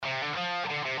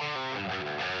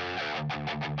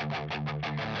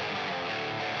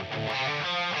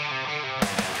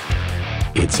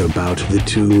It's about the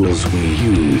tools we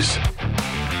use.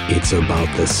 It's about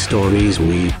the stories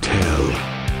we tell.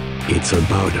 It's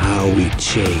about how we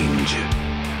change.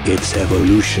 It's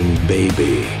evolution,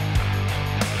 baby.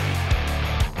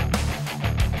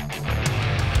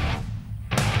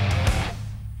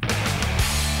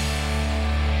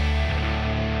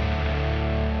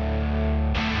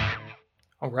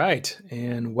 All right,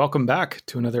 and welcome back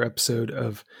to another episode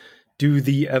of Do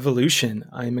the Evolution.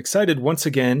 I'm excited once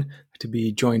again to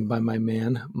be joined by my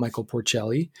man, Michael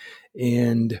Porcelli,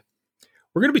 and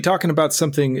we're going to be talking about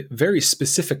something very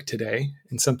specific today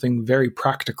and something very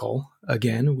practical.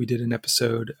 Again, we did an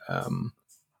episode, I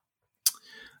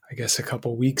guess a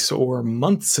couple weeks or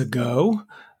months ago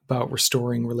about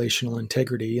restoring relational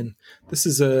integrity, and this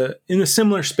is in a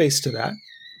similar space to that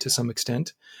to some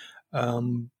extent.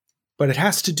 But it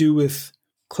has to do with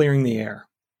clearing the air,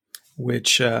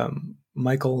 which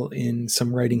Michael, in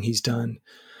some writing he's done,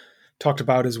 talked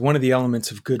about as one of the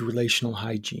elements of good relational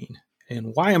hygiene.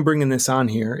 And why I'm bringing this on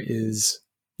here is,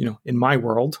 in my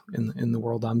world, in the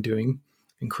world I'm doing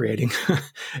and creating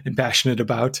and passionate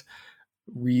about,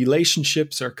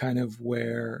 relationships are kind of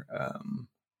where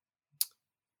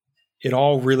it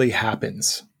all really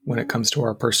happens when it comes to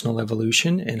our personal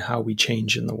evolution and how we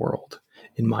change in the world.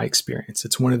 In my experience,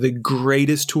 it's one of the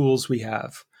greatest tools we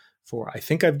have for, I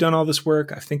think I've done all this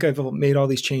work. I think I've made all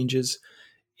these changes.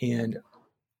 And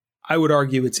I would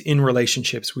argue it's in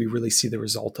relationships we really see the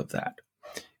result of that.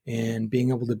 And being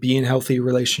able to be in healthy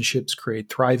relationships, create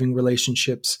thriving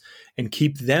relationships, and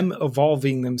keep them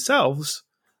evolving themselves,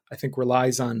 I think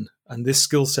relies on this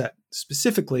skill set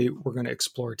specifically we're going to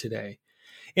explore today.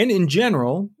 And in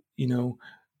general,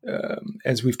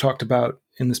 as we've talked about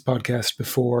in this podcast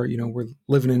before, we're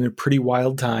living in a pretty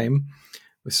wild time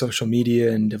with social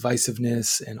media and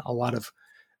divisiveness and a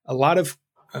lot of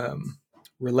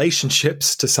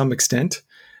relationships to some extent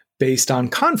based on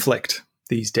conflict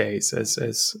these days,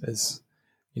 as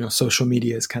social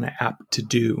media is kind of apt to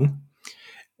do.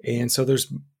 And so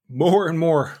there's more and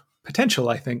more potential,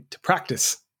 I think, to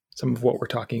practice some of what we're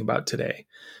talking about today,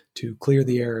 to clear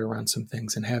the air around some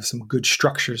things and have some good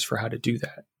structures for how to do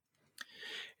that.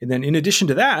 And then in addition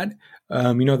to that,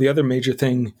 the other major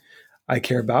thing I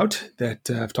care about that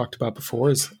I've talked about before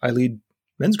is I lead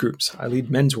men's groups. I lead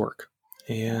men's work.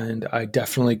 And I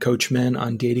definitely coach men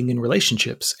on dating and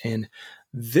relationships. And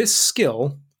this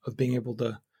skill of being able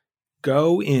to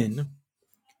go in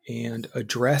and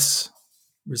address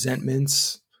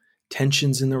resentments,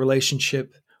 tensions in the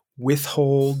relationship,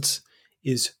 withholds,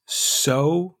 is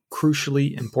so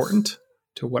crucially important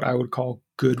to what I would call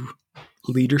good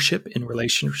leadership in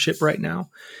relationship right now,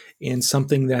 and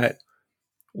something that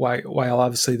while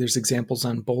obviously there's examples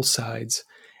on both sides,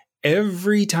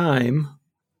 every time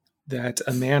that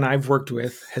a man I've worked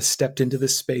with has stepped into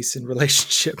this space in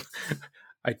relationship,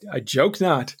 I joke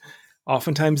not,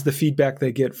 oftentimes the feedback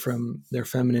they get from their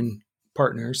feminine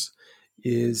partners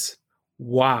is,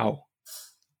 wow,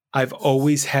 I've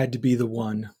always had to be the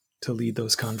one to lead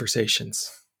those conversations.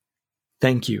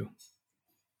 Thank you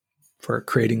for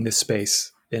creating this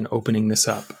space and opening this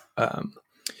up.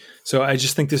 So I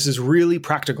just think this is really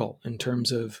practical in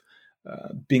terms of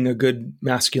being a good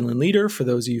masculine leader for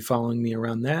those of you following me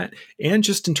around that, and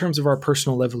just in terms of our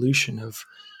personal evolution of,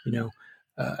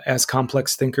 as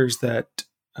complex thinkers that,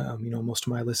 most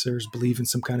of my listeners believe in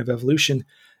some kind of evolution.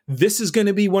 This is going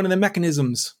to be one of the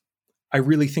mechanisms I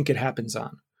really think it happens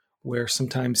on, where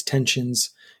sometimes tensions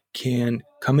can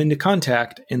come into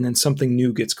contact and then something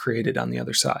new gets created on the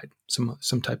other side,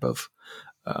 some type of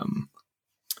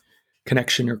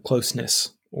connection or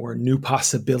closeness or new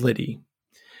possibility.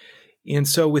 And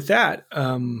so with that,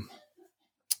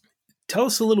 tell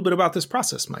us a little bit about this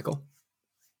process, Michael.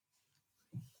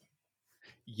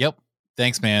 Yep.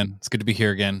 Thanks, man. It's good to be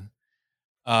here again.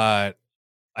 I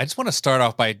just want to start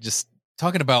off by just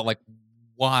talking about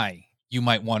why you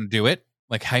might want to do it,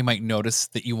 how you might notice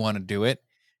that you want to do it,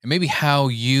 and maybe how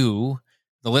you,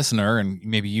 the listener, and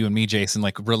maybe you and me, Jason,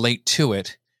 relate to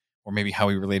it, or maybe how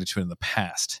we related to it in the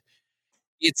past.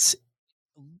 It's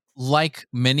like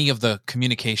many of the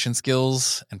communication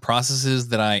skills and processes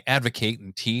that I advocate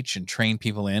and teach and train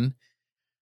people in.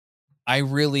 I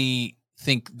really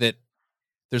think that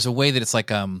there's a way that it's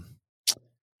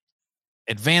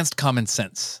advanced common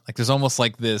sense. There's almost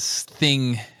this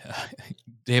thing,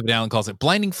 David Allen calls it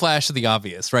blinding flash of the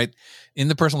obvious, right? In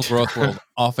the personal growth world,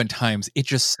 oftentimes it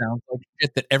just sounds like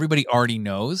shit that everybody already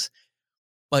knows,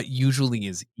 but usually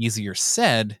is easier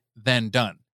said than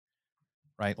done,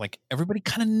 right? Like everybody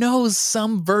kind of knows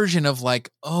some version of like,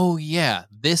 oh yeah,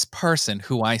 this person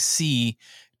who I see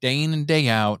day in and day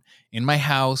out in my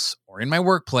house or in my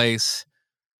workplace,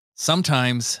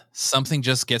 sometimes something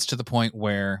just gets to the point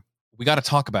where we got to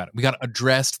talk about it. We got to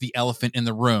address the elephant in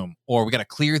the room, or we got to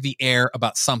clear the air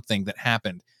about something that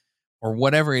happened or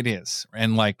whatever it is.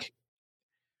 And like,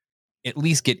 at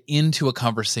least get into a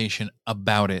conversation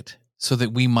about it so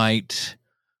that we might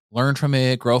learn from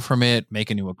it, grow from it,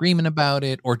 make a new agreement about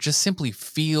it, or just simply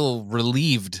feel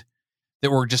relieved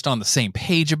that we're just on the same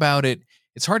page about it.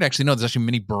 It's hard to actually know. There's actually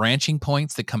many branching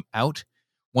points that come out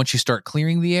once you start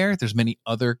clearing the air. There's many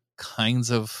other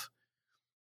kinds of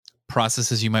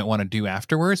processes you might want to do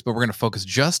afterwards, but we're going to focus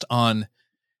just on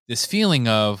this feeling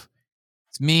of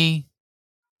it's me,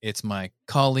 it's my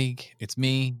colleague, it's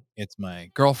me, it's my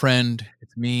girlfriend,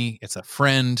 it's me, it's a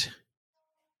friend.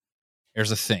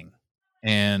 There's a thing.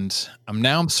 And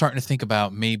I'm starting to think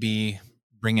about maybe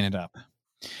bringing it up.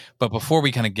 But before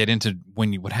we kind of get into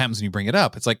what happens when you bring it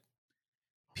up, it's like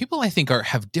people I think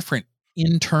have different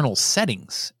internal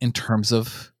settings in terms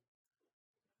of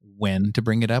when to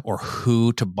bring it up or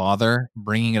who to bother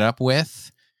bringing it up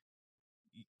with.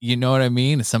 You know what I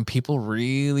mean? Some people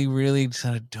really, really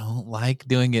kind of don't like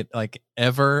doing it, like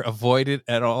ever, avoid it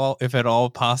at all, if at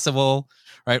all possible,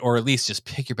 right? Or at least just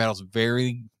pick your battles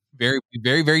very, very,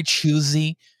 very, very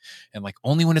choosy, and like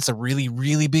only when it's a really,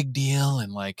 really big deal.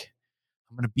 And like,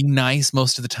 I'm going to be nice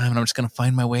most of the time and I'm just going to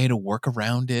find my way to work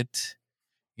around it.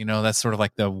 You know, that's sort of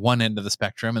like the one end of the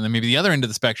spectrum. And then maybe the other end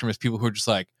of the spectrum is people who are just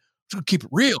like, I'm just gonna keep it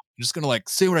real. I'm just gonna like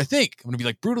say what I think. I'm gonna be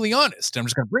like brutally honest. I'm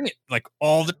just gonna bring it like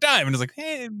all the time. And it's like,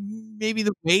 hey, maybe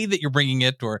the way that you're bringing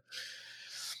it or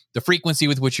the frequency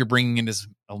with which you're bringing it is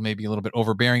maybe a little bit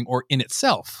overbearing or in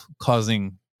itself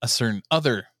causing a certain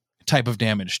other type of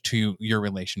damage to your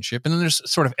relationship. And then there's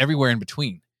sort of everywhere in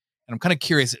between. And I'm kind of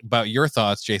curious about your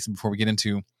thoughts, Jason, before we get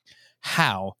into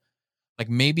how, like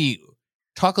maybe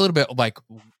talk a little bit like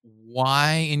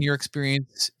why in your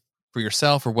experience for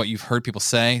yourself or what you've heard people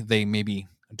say, they maybe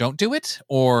don't do it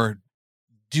or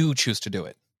do choose to do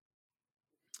it.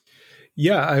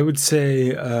 Yeah, I would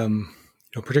say,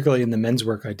 particularly in the men's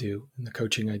work I do, in the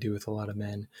coaching I do with a lot of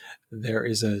men, there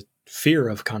is a fear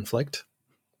of conflict,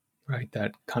 right?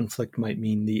 That conflict might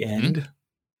mean the end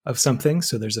of something.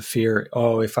 So there's a fear,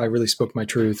 if I really spoke my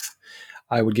truth,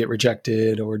 I would get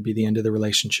rejected or it'd be the end of the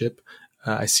relationship.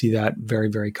 I see that very,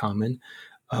 very common.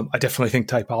 I definitely think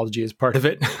typology is part of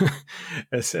it.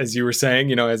 as you were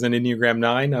saying, as an Enneagram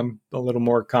 9, I'm a little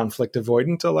more conflict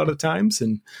avoidant a lot of times.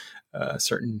 And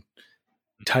certain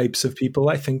types of people,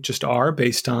 I think, just are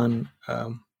based on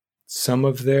some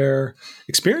of their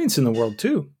experience in the world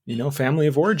too. Family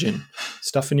of origin,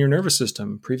 stuff in your nervous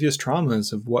system, previous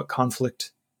traumas of what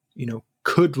conflict,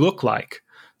 could look like.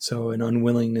 So an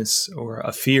unwillingness or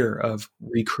a fear of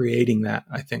recreating that,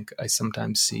 I think I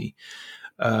sometimes see.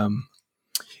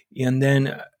 And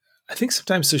then I think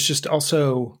sometimes there's just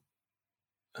also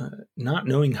not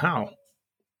knowing how,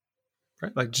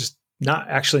 right? Like just not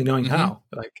actually knowing how,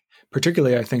 like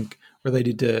particularly I think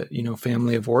related to,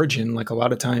 family of origin, like a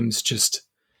lot of times just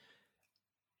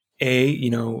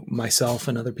myself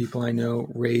and other people I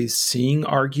know raised seeing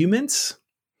arguments,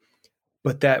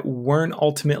 but that weren't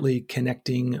ultimately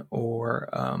connecting or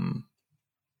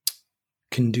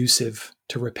conducive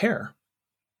to repair.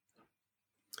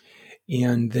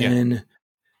 And then,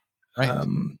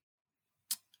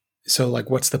 so like,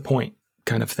 what's the point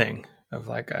kind of thing of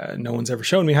like, no one's ever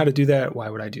shown me how to do that. Why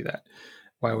would I do that?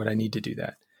 Why would I need to do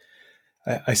that?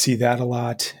 I see that a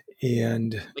lot.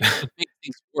 And it makes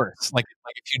things worse. Like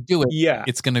if you do it,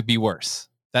 it's going to be worse.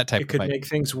 That type of could make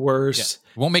things worse.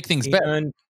 Yeah. It won't make things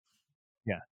better.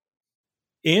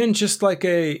 And just like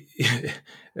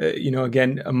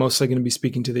again, I'm mostly going to be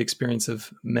speaking to the experience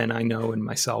of men I know and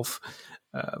myself,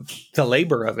 the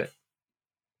labor of it.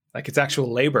 Like it's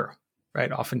actual labor,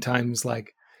 right? Oftentimes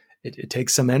like it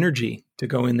takes some energy to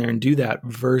go in there and do that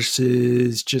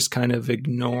versus just kind of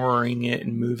ignoring it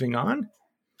and moving on,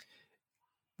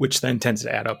 which then tends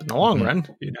to add up in the long run,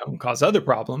 and cause other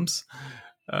problems.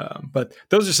 But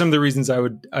those are some of the reasons I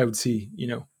would see,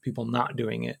 people not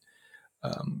doing it.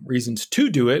 Reasons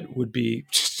to do it would be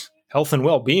just health and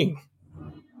well-being.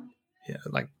 Yeah,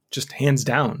 like just hands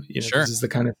down. This is the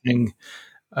kind of thing.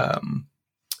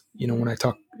 When I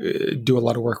do a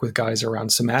lot of work with guys around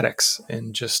somatics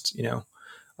and just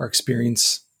our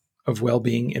experience of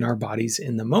well-being in our bodies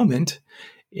in the moment.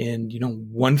 And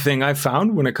one thing I've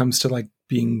found when it comes to like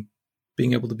being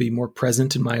able to be more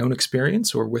present in my own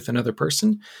experience or with another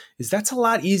person is that's a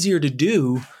lot easier to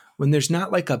do when there's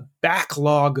not like a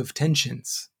backlog of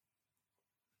tensions,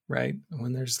 right?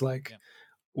 When there's like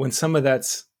when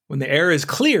when the air is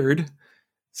cleared,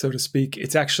 so to speak,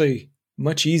 it's actually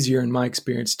much easier in my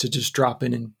experience to just drop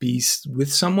in and be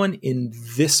with someone in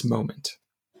this moment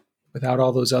without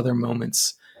all those other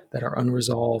moments that are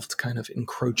unresolved kind of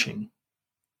encroaching.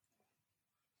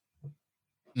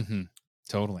 Mm-hmm.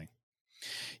 Totally.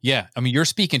 Yeah. I mean, you're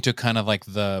speaking to kind of like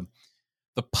the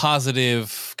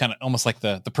positive, kind of almost like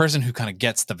the person who kind of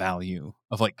gets the value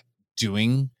of like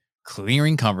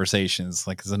clearing conversations,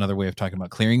 like is another way of talking about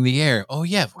clearing the air. Oh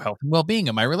yeah, health and well-being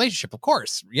in my relationship, of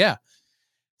course. Yeah.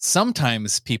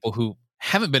 Sometimes people who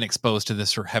haven't been exposed to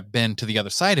this or have been to the other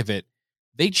side of it,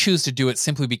 they choose to do it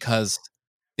simply because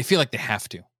they feel like they have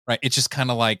to, right? It's just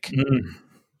kind of like,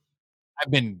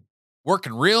 I've been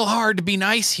working real hard to be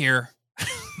nice here.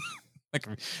 Like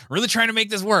really trying to make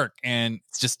this work. And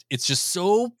it's just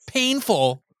so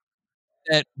painful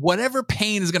that whatever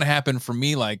pain is going to happen for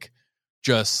me, like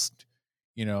just,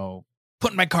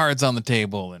 putting my cards on the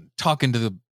table and talking to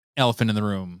the elephant in the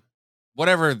room,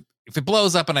 whatever, if it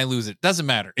blows up and I lose it, doesn't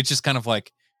matter. It's just kind of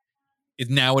like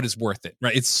now it is worth it,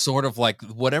 right? It's sort of like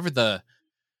whatever the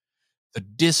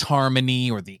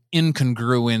disharmony or the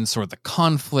incongruence or the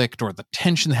conflict or the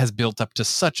tension that has built up to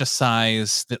such a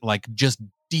size that like just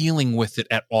dealing with it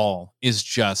at all is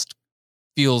just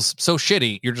feels so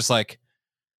shitty. You're just like,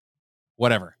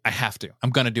 whatever, I have to, I'm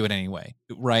going to do it anyway.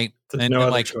 Right. There's no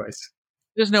other choice.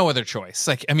 There's no other choice.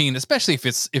 Like, I mean, especially if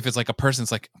it's like a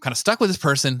person's like, I'm kind of stuck with this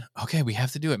person. Okay. We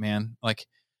have to do it, man. Like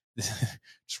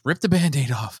just rip the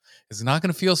Band-Aid off. It's not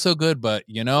going to feel so good, but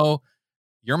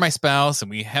you're my spouse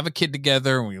and we have a kid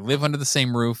together and we live under the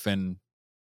same roof and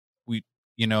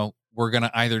we're going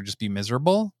to either just be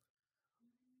miserable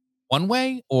one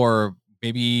way or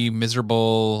maybe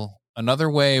miserable another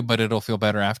way, but it'll feel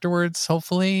better afterwards,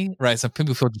 hopefully. Right. Some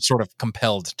people feel just sort of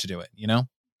compelled to do it,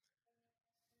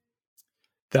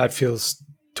 That feels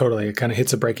totally, it kind of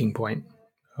hits a breaking point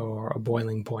or a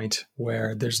boiling point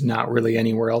where there's not really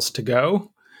anywhere else to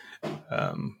go.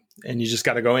 And you just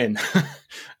got to go in.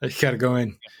 You got to go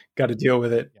in, got to deal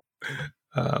with it,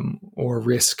 or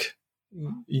risk,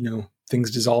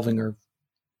 things dissolving or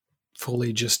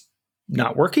fully just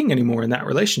not working anymore in that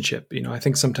relationship. I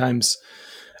think sometimes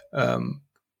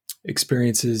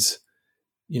experiences,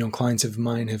 clients of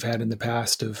mine have had in the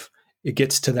past of it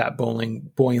gets to that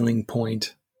boiling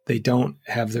point. They don't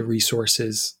have the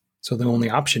resources. So the only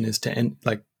option is to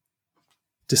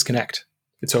disconnect.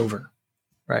 It's over.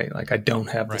 Right? Like I don't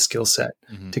have the skill set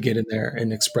to get in there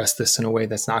and express this in a way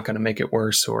that's not going to make it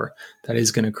worse or that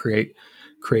is going to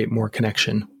create more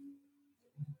connection.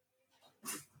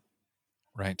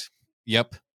 Right.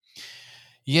 Yep.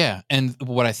 Yeah. And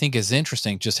what I think is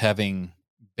interesting, just having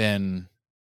been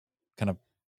kind of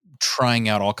trying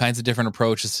out all kinds of different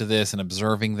approaches to this and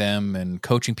observing them and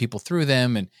coaching people through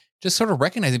them and just sort of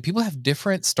recognizing people have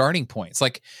different starting points.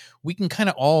 Like we can kind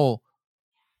of all,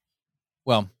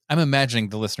 well, I'm imagining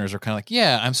the listeners are kind of like,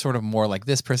 yeah, I'm sort of more like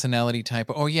this personality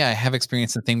type. Oh yeah, I have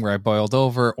experienced a thing where I boiled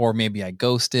over, or maybe I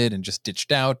ghosted and just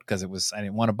ditched out because I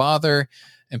didn't want to bother.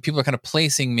 And people are kind of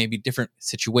placing maybe different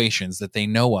situations that they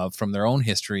know of from their own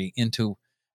history into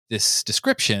this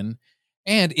description.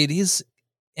 And it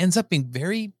ends up being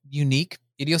very unique,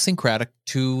 idiosyncratic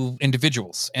to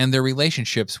individuals and their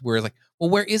relationships where like, well,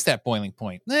 where is that boiling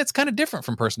point? It's kind of different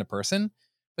from person to person,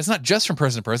 but it's not just from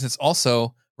person to person. It's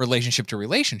also relationship to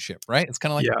relationship, right? It's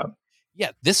kind of like,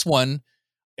 yeah, this one,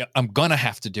 I'm going to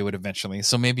have to do it eventually.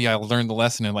 So maybe I'll learn the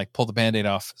lesson and like pull the Band-Aid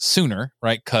off sooner,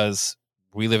 right? Because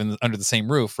we live under the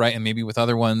same roof, right? And maybe with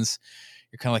other ones,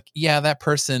 you're kind of like, yeah, that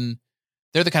person,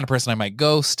 they're the kind of person I might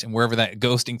ghost, and wherever that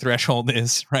ghosting threshold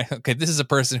is, right? Okay, this is a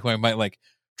person who I might like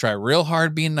try real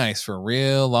hard being nice for a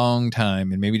real long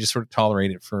time and maybe just sort of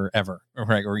tolerate it forever,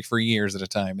 right? Or for years at a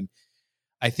time. And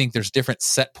I think there's different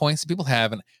set points that people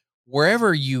have, and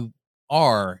wherever you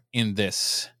are in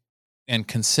this and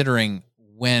considering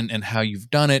when and how you've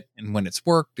done it and when it's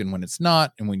worked and when it's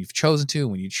not and when you've chosen to,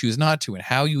 when you choose not to, and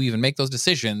how you even make those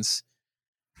decisions,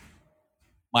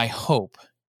 my hope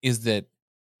is that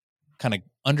kind of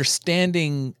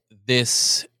understanding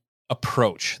this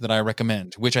approach that I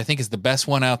recommend, which I think is the best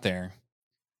one out there,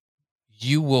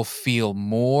 you will feel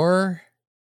more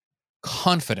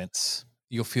confidence.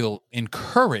 You'll feel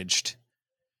encouraged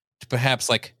to perhaps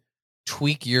like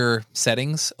tweak your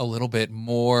settings a little bit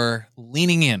more,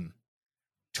 leaning in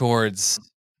towards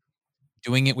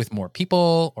doing it with more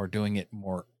people or doing it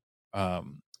more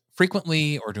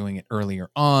frequently or doing it earlier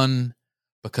on,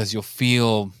 because you'll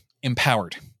feel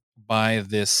empowered by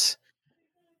this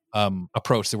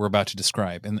approach that we're about to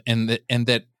describe. And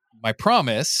that my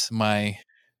promise,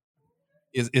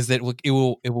 is that it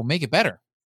will make it better.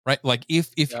 right? Like if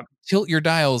you Yep. tilt your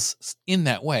dials in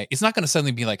that way, it's not going to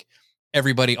suddenly be like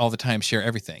everybody all the time share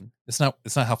everything. It's not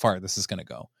how far this is going to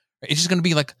go. Right? It's just going to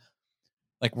be like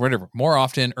whatever, more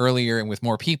often, earlier, and with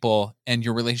more people, and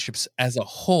your relationships as a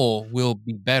whole will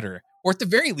be better. Or at the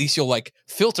very least, you'll like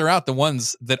filter out the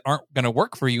ones that aren't going to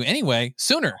work for you anyway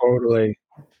sooner. Totally.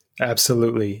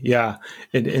 Absolutely. Yeah.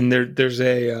 And there's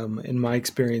in my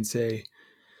experience, I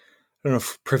don't know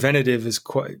if preventative is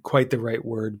quite the right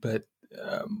word, but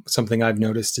something I've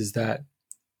noticed is that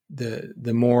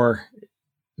the more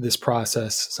this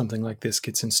process, something like this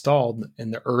gets installed,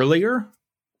 and the earlier,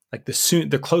 like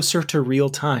the closer to real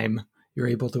time you're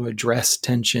able to address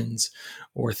tensions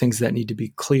or things that need to be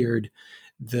cleared,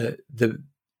 the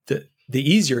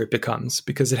easier it becomes,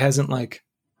 because it hasn't like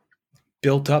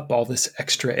built up all this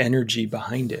extra energy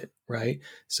behind it, right?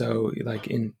 So like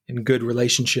in good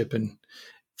relationship, and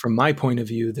from my point of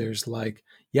view, there's like,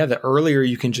 yeah, the earlier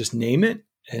you can just name it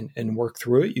and work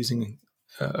through it using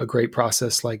a great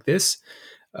process like this,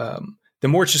 the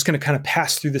more it's just going to kind of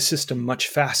pass through the system much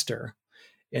faster.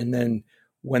 And then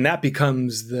when that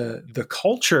becomes the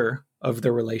culture of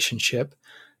the relationship,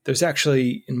 there's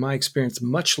actually, in my experience,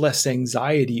 much less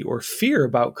anxiety or fear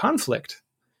about conflict,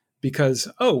 because,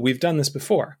 oh, we've done this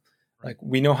before. Like,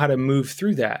 we know how to move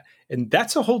through that. And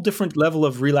that's a whole different level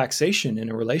of relaxation in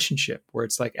a relationship, where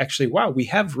it's like, actually, wow, we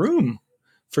have room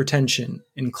for tension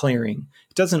and clearing.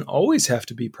 It doesn't always have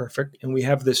to be perfect. And we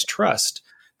have this trust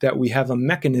that we have a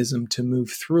mechanism to move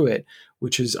through it,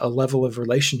 which is a level of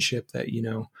relationship that,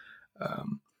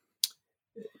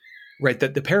 right,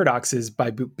 that the paradox is, by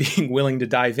being willing to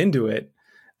dive into it,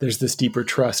 there's this deeper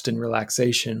trust and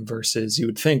relaxation, versus you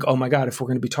would think, oh my God, if we're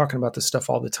going to be talking about this stuff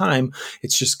all the time,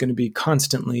 it's just going to be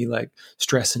constantly like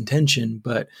stress and tension.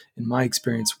 But in my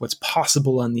experience, what's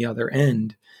possible on the other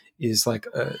end is like,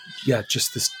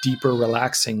 just this deeper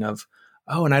relaxing of,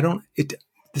 oh, and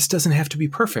this doesn't have to be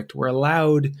perfect. We're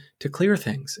allowed to clear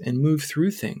things and move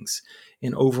through things.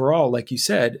 And overall, like you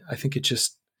said, I think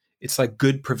it's like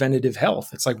good preventative health.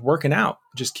 It's like working out.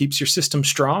 It just keeps your system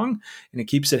strong, and it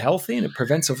keeps it healthy, and it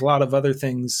prevents a lot of other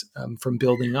things from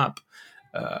building up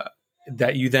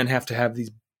that you then have to have these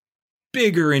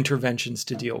bigger interventions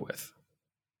to deal with.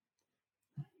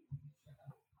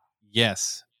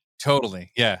 Yes,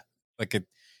 totally. Yeah. Like it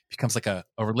becomes like a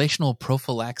relational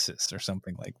prophylaxis or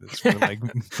something like this, for like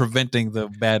preventing the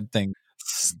bad thing.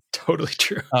 It's totally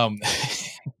true.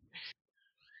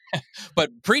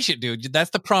 But preach it, dude. That's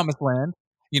the promised land.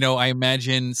 I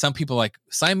imagine some people like,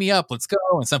 sign me up, let's go.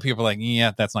 And some people are like,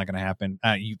 yeah, that's not going to happen.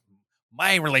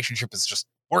 My relationship is just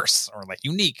worse, or like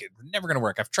unique. It's never going to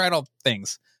work. I've tried all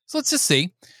things. So let's just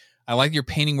see. I like your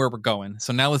painting where we're going.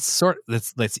 So now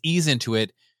let's ease into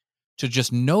it, to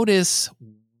just notice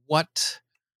what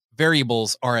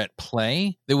variables are at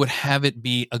play that would have it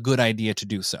be a good idea to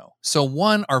do so. So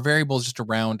one are variables just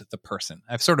around the person.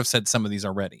 I've sort of said some of these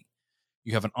already.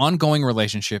 You have an ongoing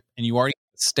relationship, and you already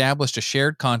established a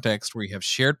shared context where you have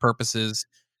shared purposes,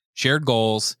 shared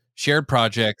goals, shared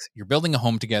projects. You're building a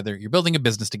home together. You're building a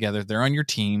business together. They're on your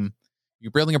team.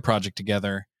 You're building a project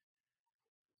together.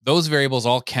 Those variables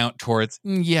all count towards,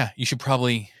 you should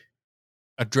probably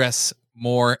address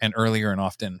more and earlier and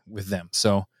often with them.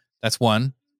 So that's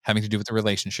one, having to do with the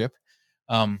relationship.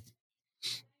 I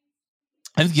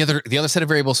think the other set of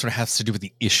variables sort of has to do with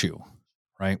the issue,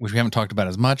 right? Which we haven't talked about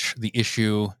as much. The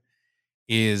issue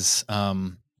is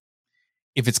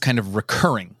if it's kind of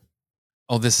recurring.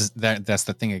 Oh, that's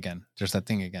the thing again. There's that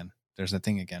thing again. There's that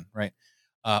thing again, right?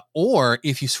 Or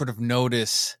if you sort of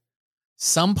notice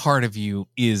some part of you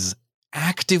is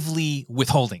actively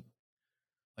withholding.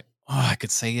 Like, oh, I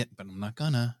could say it, but I'm not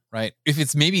gonna, right? If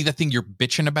it's maybe the thing you're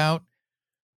bitching about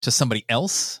to somebody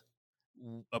else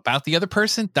about the other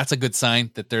person, that's a good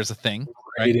sign that there's a thing.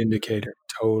 Great indicator.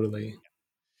 Totally.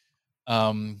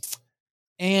 And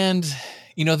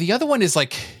the other one is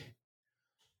like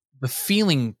the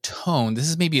feeling tone. This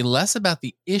is maybe less about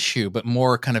the issue, but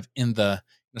more kind of in the,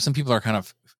 some people are kind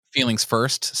of feelings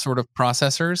first sort of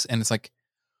processors. And it's like,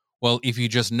 well, if you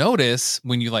just notice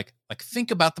when you like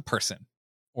think about the person,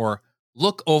 or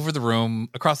look over the room,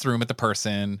 across the room at the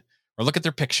person, or look at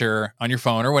their picture on your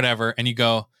phone or whatever, and you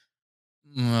go,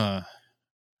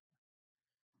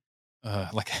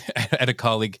 like I had a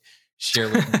colleague share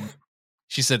with me.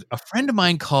 She said, a friend of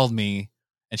mine called me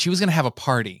and she was going to have a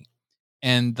party.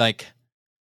 And like,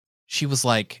 she was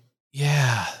like,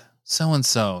 yeah,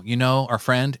 so-and-so, our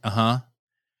friend.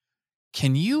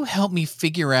 Can you help me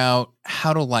figure out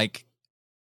how to like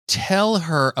tell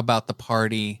her about the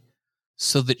party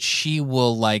so that she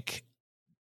will like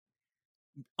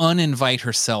uninvite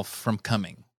herself from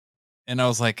coming? And I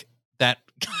was like, that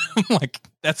Like,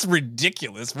 that's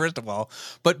ridiculous, first of all.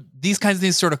 But these kinds of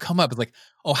things sort of come up. It's like,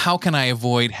 oh, how can I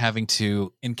avoid having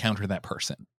to encounter that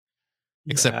person?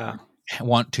 Except Yeah.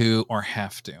 want to or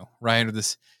have to, right? Or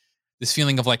this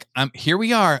feeling of like, here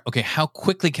we are. Okay, how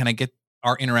quickly can I get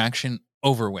our interaction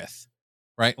over with?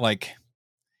 Right? Like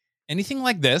anything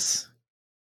like this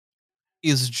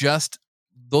is just,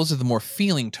 those are the more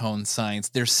feeling tone signs.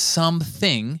 There's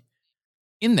something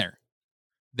in there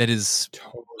that is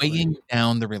weighing Totally.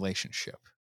 down the relationship.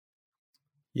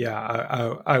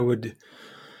 Yeah, I would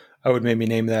maybe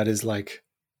name that as like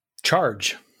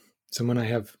charge. Someone I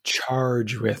have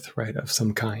charge with, right, of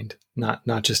some kind. Not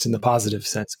just in the positive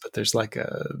sense, but there's like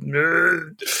a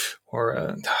or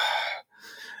a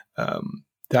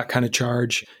that kind of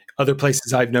charge. Other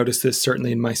places I've noticed this,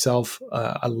 certainly in myself.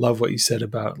 I love what you said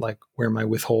about like where my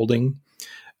withholding,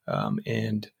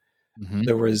 and Mhm.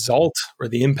 the result or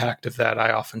the impact of that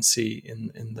I often see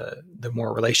in the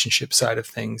more relationship side of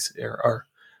things are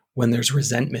when there's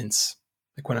resentments.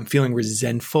 Like when I'm feeling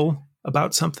resentful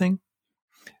about something,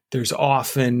 there's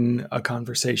often a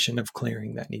conversation of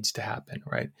clearing that needs to happen,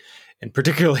 right? And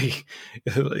particularly,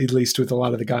 at least with a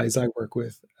lot of the guys I work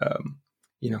with,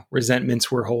 resentments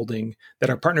we're holding that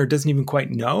our partner doesn't even quite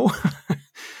know.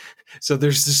 So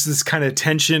there's just this kind of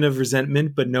tension of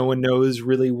resentment, but no one knows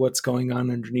really what's going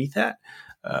on underneath that.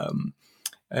 Um,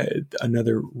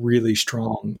 Another really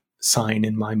strong sign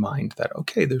in my mind that,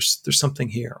 okay, there's something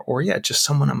here, or yeah, just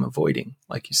someone I'm avoiding.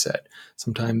 Like you said,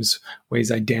 sometimes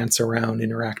ways I dance around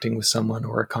interacting with someone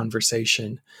or a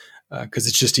conversation, because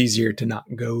it's just easier to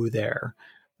not go there,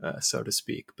 so to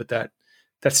speak. But that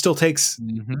still takes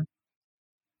Mhm.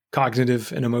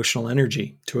 cognitive and emotional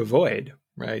energy to avoid,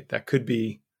 right? That could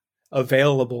be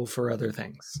available for other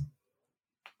things.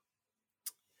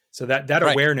 So that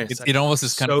Right. awareness, I It think, almost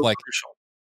is is kind of so like, crucial.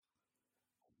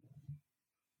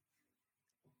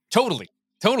 totally.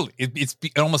 Totally.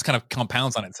 It almost kind of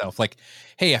compounds on itself. Like,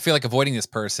 hey, I feel like avoiding this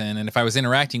person, and if I was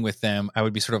interacting with them, I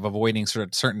would be sort of avoiding sort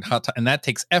of certain hot and that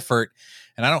takes effort,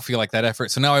 and I don't feel like that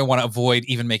effort. So now I want to avoid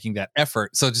even making that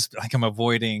effort. So just like I'm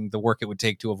avoiding the work it would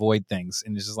take to avoid things,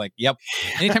 and it's just like, yep.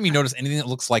 Anytime you notice anything that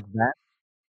looks like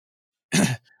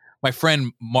that, my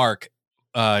friend Mark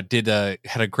had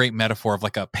a great metaphor of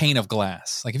like a pane of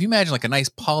glass. Like if you imagine like a nice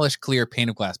polished, clear pane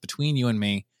of glass between you and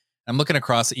me, I'm looking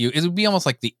across at you. It would be almost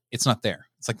like it's not there.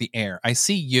 It's like the air. I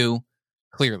see you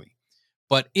clearly.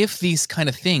 But if these kind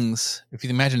of things, if you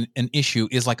imagine an issue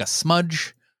is like a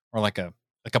smudge or like a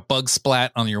bug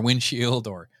splat on your windshield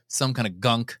or some kind of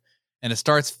gunk, and it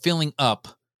starts filling up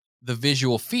the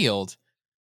visual field,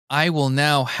 I will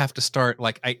now have to start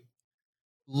like I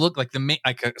look like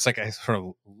it's like I sort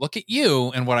of look at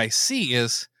you, and what I see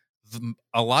is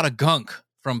a lot of gunk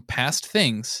from past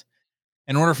things.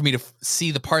 In order for me to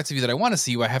see the parts of you that I want to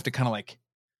see, I have to kind of like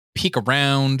peek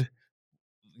around,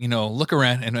 look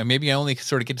around, and maybe I only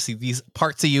sort of get to see these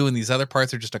parts of you, and these other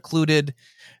parts are just occluded.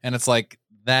 And it's like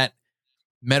that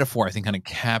metaphor, I think, kind of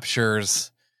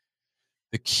captures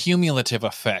the cumulative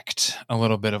effect a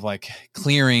little bit of like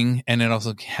clearing, and it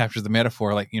also captures the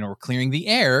metaphor, like, we're clearing the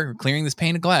air, we're clearing this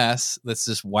pane of glass. Let's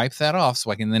just wipe that off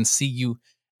so I can then see you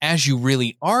as you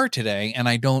really are today. And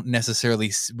I don't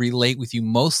necessarily relate with you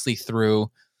mostly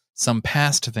through some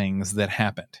past things that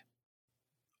happened.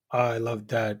 I love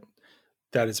that.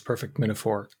 That is perfect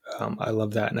metaphor. I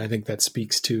love that. And I think that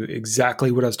speaks to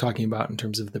exactly what I was talking about in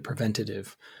terms of the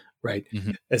preventative, right?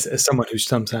 Mhm. As someone who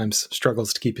sometimes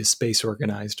struggles to keep his space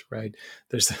organized, right?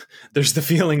 There's the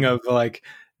feeling of like,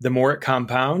 the more it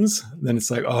compounds, then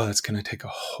it's like, oh, that's going to take a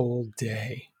whole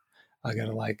day. I got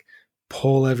to like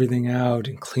pull everything out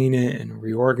and clean it and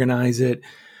reorganize it,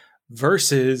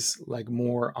 versus like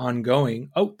more ongoing.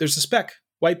 Oh, there's a speck.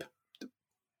 Wipe.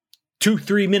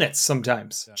 2-3 minutes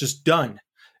sometimes, just done.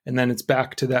 And then it's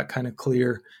back to that kind of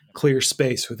clear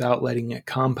space without letting it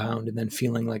compound and then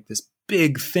feeling like this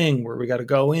big thing where we got to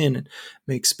go in and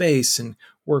make space and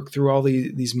work through all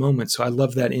these moments. So I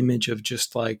love that image of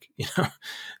just like,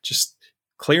 just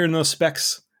clearing those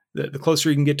specks. The closer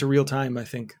you can get to real time, I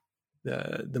think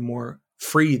the more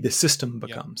free the system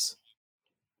becomes.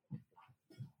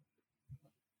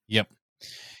 Yep.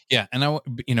 Yeah.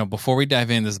 And before we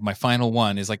dive in, this is my final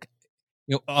one, is like,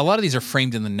 a lot of these are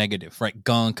framed in the negative, right?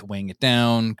 Gunk, weighing it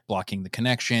down, blocking the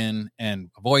connection, and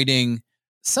avoiding.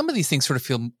 Some of these things sort of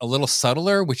feel a little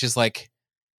subtler, which is like,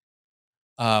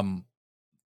 there's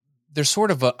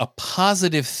sort of a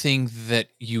positive thing that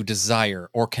you desire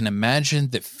or can imagine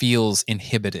that feels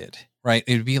inhibited, right?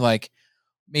 It would be like,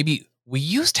 maybe we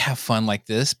used to have fun like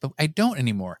this, but I don't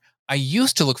anymore. I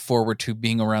used to look forward to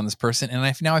being around this person,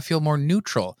 and now I feel more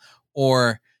neutral.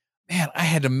 Or man, I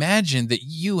had imagined that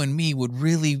you and me would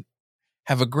really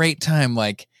have a great time,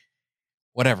 like,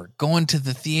 whatever, going to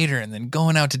the theater and then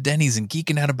going out to Denny's and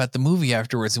geeking out about the movie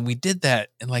afterwards. And we did that.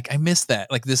 And like, I missed that.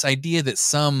 Like this idea that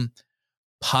some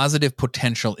positive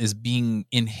potential is being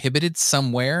inhibited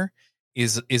somewhere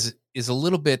is a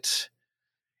little bit,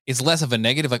 is less of a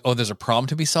negative, like, oh, there's a problem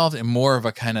to be solved, and more of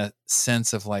a kind of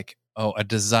sense of like, oh, a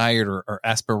desired or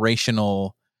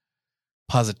aspirational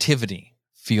positivity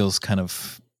feels kind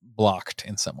of blocked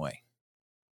in some way.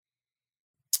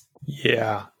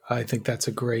 Yeah, I think that's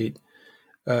a great,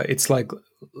 it's like,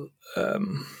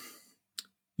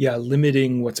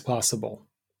 limiting what's possible,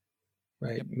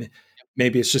 right? Yep.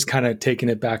 Maybe it's just kind of taking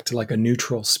it back to like a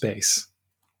neutral space,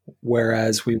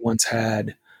 whereas we once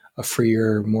had a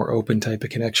freer, more open type of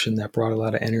connection that brought a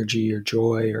lot of energy or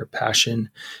joy or passion.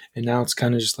 And now it's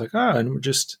kind of just like, and we're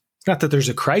just, it's not that there's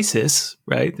a crisis,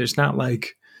 right? There's not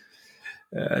like,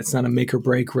 it's not a make or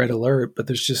break red alert, but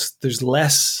there's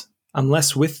less, I'm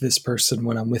less with this person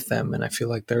when I'm with them. And I feel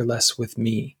like they're less with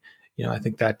me. I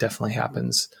think that definitely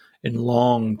happens in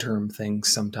long-term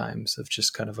things sometimes, of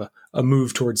just kind of a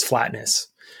move towards flatness,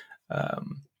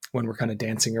 when we're kind of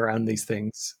dancing around these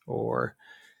things, or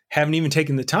haven't even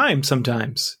taken the time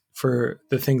sometimes for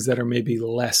the things that are maybe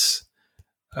less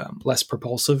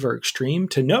propulsive or extreme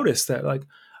to notice that, like,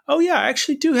 oh yeah, I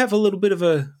actually do have a little bit of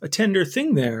a tender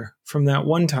thing there from that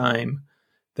one time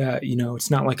that,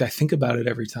 it's not like I think about it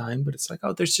every time, but it's like,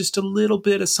 oh, there's just a little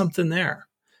bit of something there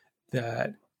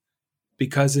that,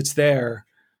 because it's there,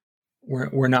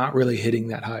 we're not really hitting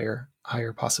that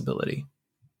higher possibility.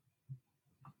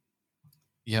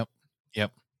 Yep.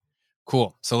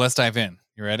 Cool. So let's dive in.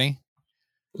 You ready?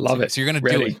 Love it. So you're going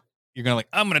to do it. You're going to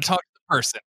I'm going to talk to the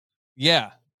person.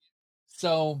 Yeah.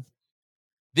 So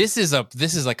this is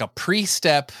like a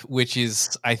pre-step, which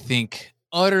is, I think,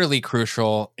 utterly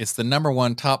crucial. It's the number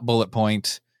one top bullet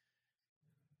point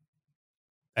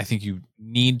I think you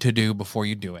need to do before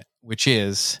you do it, which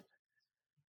is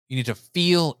you need to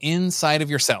feel inside of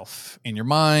yourself, in your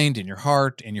mind, in your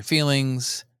heart, in your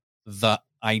feelings, the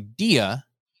idea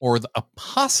or a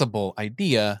possible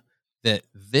idea that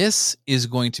this is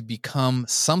going to become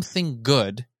something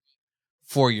good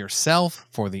for yourself,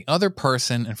 for the other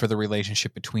person, and for the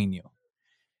relationship between you.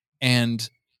 And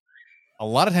a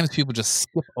lot of times people just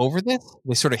skip over this.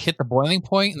 They sort of hit the boiling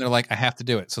point and they're like, I have to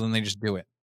do it. So then they just do it.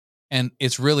 And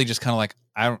it's really just kind of like,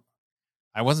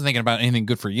 I wasn't thinking about anything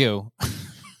good for you.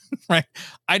 Right?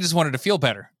 I just wanted to feel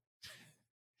better.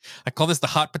 I call this the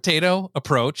hot potato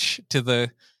approach to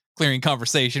the clearing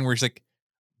conversation, where it's like,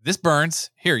 this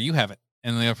burns. Here, you have it.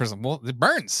 And the other person, well, it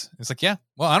burns. It's like, yeah,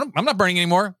 well, I'm not burning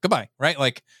anymore. Goodbye. Right?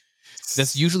 Like,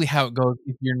 that's usually how it goes.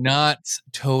 If you're not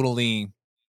totally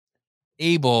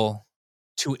able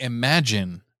to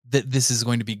imagine that this is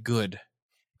going to be good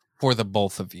for the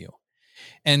both of you.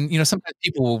 And, sometimes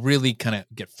people will really kind of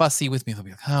get fussy with me. They'll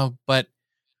be like, oh, but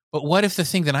what if the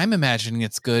thing that I'm imagining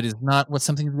it's good is not what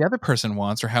something the other person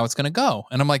wants or how it's going to go?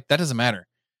 And I'm like, that doesn't matter.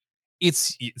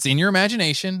 It's in your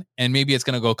imagination, and maybe it's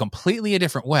going to go completely a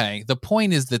different way. The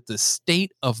point is that the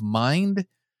state of mind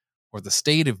or the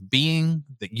state of being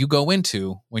that you go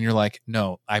into when you're like,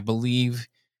 no, I believe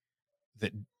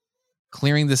that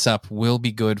clearing this up will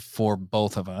be good for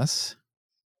both of us,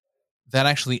 that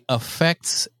actually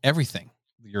affects everything.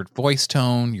 Your voice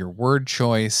tone, your word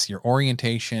choice, your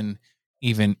orientation,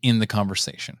 even in the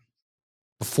conversation.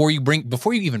 Before you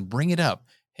even bring it up,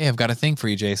 hey, I've got a thing for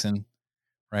you, Jason.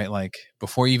 Right? Like,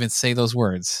 before you even say those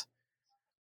words,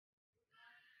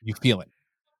 you feel it.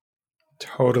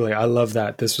 Totally. I love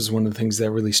that. This was one of the things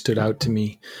that really stood out to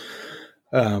me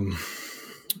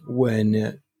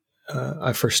when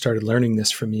I first started learning this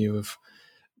from you, of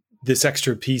this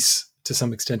extra piece to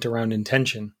some extent around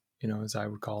intention, as I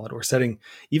would call it, or setting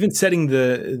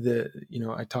the,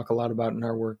 I talk a lot about in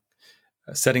our work,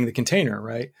 setting the container,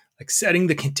 right? Like setting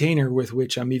the container with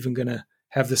which I'm even going to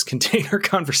have this container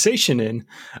conversation in,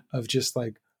 of just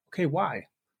like, okay, why?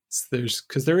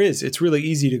 It's really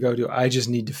easy to go to, I just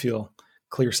need to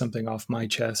clear something off my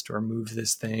chest or move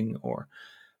this thing,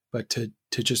 but to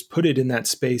just put it in that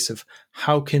space of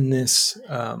how can this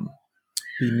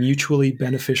be mutually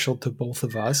beneficial to both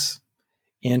of us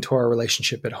and to our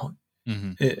relationship at home,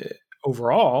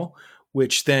 overall,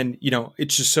 which then,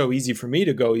 it's just so easy for me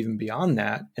to go even beyond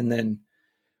that. And then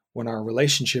when our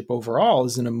relationship overall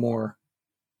is in a more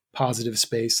positive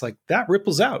space, like that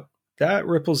ripples out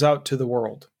to the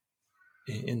world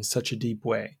in such a deep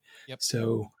way. Yep.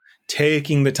 So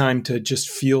taking the time to just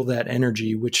feel that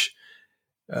energy, which,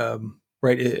 I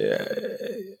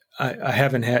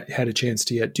haven't had a chance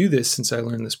to yet do this since I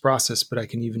learned this process, but I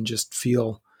can even just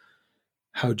feel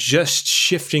how just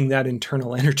shifting that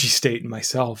internal energy state in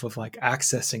myself of like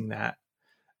accessing that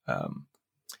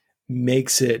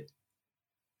makes it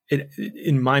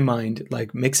in my mind,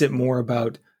 like makes it more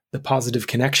about the positive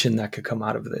connection that could come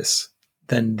out of this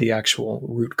than the actual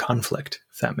root conflict,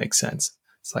 if that makes sense.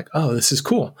 It's like, oh, this is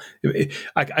cool.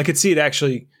 I could see it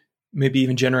actually maybe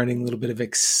even generating a little bit of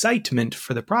excitement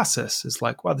for the process. It's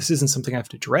like, wow, this isn't something I have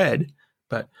to dread.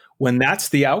 But when that's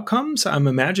the outcomes I'm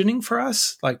imagining for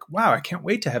us, like, wow, I can't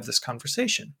wait to have this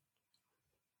conversation.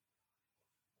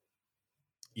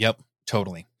 Yep,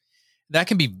 totally. That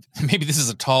can be, maybe this is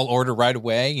a tall order right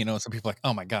away. You know, some people are like,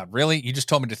 oh my God, really? You just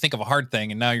told me to think of a hard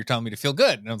thing and now you're telling me to feel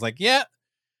good. And I was like, yeah.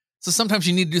 So sometimes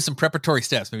you need to do some preparatory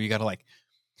steps. Maybe you got to like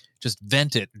just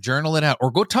vent it, journal it out, or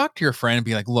go talk to your friend and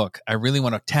be like, look, I really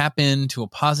want to tap into a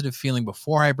positive feeling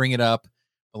before I bring it up.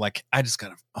 But like, I just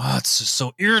gotta, it's just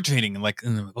so irritating. And like,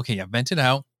 okay, yeah, vent it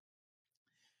out.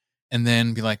 And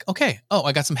then be like, okay,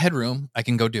 I got some headroom. I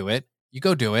can go do it. You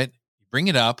go do it. You bring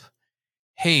it up.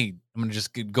 Hey, I'm going to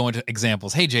just go into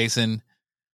examples. Hey, Jason,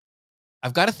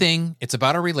 I've got a thing. It's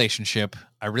about our relationship.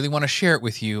 I really want to share it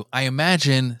with you. I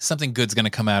imagine something good's going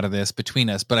to come out of this between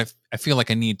us, but I feel like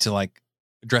I need to like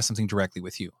address something directly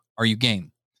with you. Are you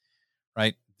game?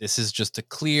 Right? This is just a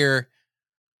clear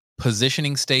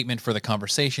positioning statement for the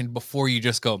conversation before you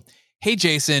just go, hey,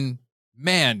 Jason,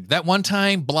 man, that one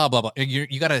time, blah, blah, blah.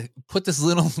 You got to put this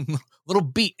little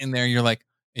beat in there. You're like,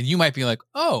 and you might be like,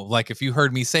 oh, like if you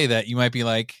heard me say that, you might be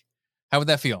like, how would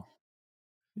that feel?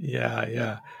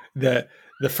 Yeah.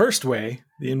 The first way,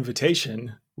 the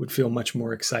invitation, would feel much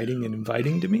more exciting and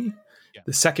inviting to me. Yeah.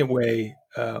 The second way,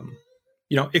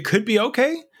 it could be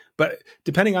okay, but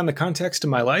depending on the context of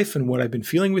my life and what I've been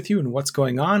feeling with you and what's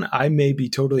going on, I may be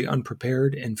totally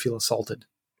unprepared and feel assaulted.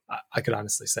 I could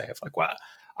honestly say, I'm like, wow,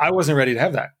 I wasn't ready to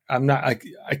have that. I'm not,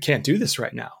 I can't do this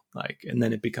right now. Like, and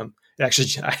then it actually,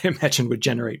 I imagine would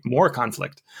generate more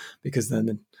conflict because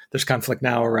then there's conflict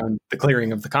now around the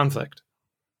clearing of the conflict.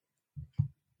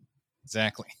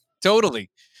 Exactly. Totally.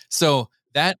 So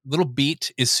that little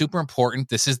beat is super important.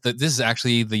 This is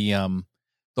actually the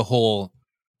whole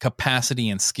capacity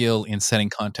and skill in setting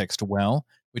context well,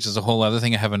 which is a whole other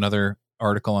thing. I have another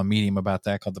article on Medium about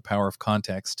that called The Power of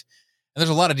Context. And there's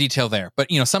a lot of detail there, but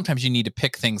sometimes you need to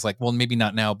pick things like, well, maybe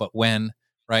not now, but when,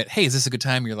 right? Hey, is this a good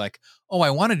time? You're like, oh, I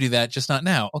want to do that, just not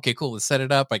now. Okay, cool. Let's set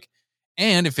it up. Like,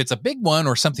 and if it's a big one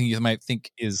or something you might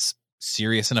think is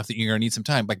serious enough that you're going to need some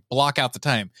time, like block out the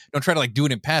time. Don't try to like do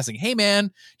it in passing. Hey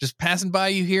man, just passing by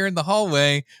you here in the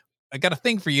hallway. I got a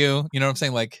thing for you. You know what I'm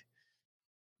saying? Like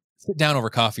sit down over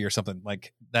coffee or something,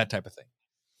 like that type of thing.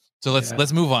 So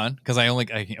let's move on because I want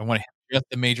to hit just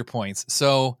the major points.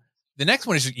 So the next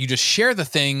one is you just share the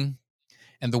thing,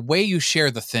 and the way you share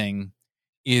the thing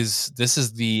is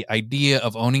the idea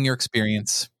of owning your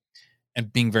experience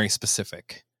and being very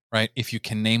specific, right? If you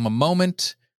can name a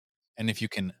moment and if you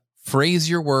can phrase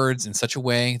your words in such a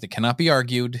way that cannot be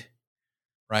argued,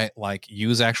 right? Like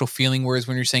use actual feeling words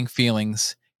when you're saying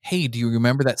feelings. Hey, do you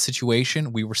remember that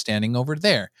situation? We were standing over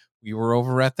there. We were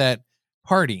over at that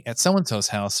party at so-and-so's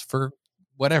house for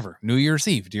whatever, New Year's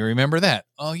Eve. Do you remember that?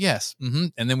 Oh, yes. Mm-hmm.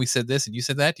 And then we said this and you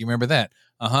said that. Do you remember that?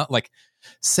 Uh-huh. Like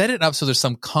set it up so there's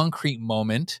some concrete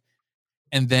moment.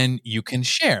 And then you can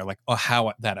share like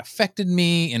how that affected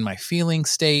me in my feeling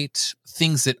state,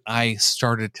 things that I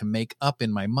started to make up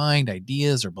in my mind,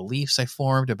 ideas or beliefs I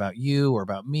formed about you or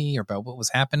about me or about what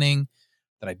was happening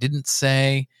that I didn't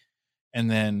say. And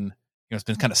then, it's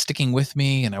been kind of sticking with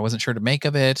me and I wasn't sure to make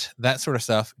of it, that sort of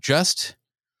stuff. This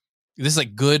is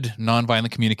like good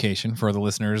nonviolent communication for the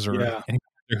listeners or anybody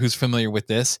who's familiar with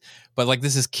this, but like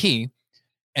this is key.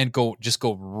 And go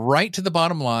right to the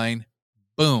bottom line.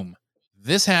 Boom.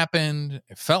 This happened.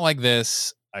 It felt like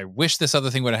this. I wish this other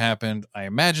thing would have happened. I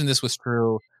imagine this was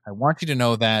true. I want you to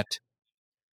know that.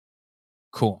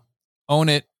 Cool. Own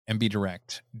it and be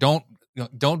direct. Don't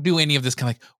do any of this kind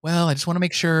of like, well, I just want to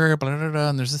make sure, blah, blah, blah,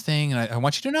 and there's this thing, and I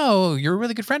want you to know you're a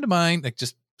really good friend of mine. Like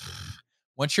just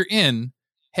once you're in,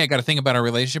 hey, I got a thing about our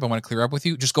relationship I want to clear up with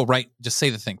you. Just go right. Just say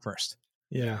the thing first.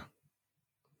 Yeah.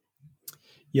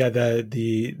 Yeah.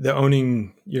 The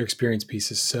owning your experience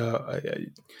piece is so,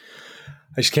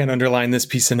 I just can't underline this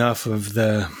piece enough of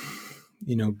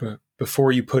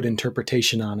before you put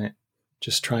interpretation on it,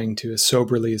 just trying to as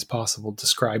soberly as possible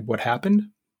describe what happened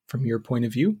from your point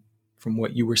of view, from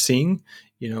what you were seeing.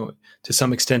 To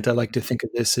some extent, I like to think of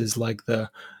this as like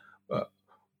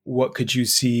what could you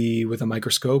see with a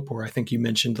microscope? Or I think you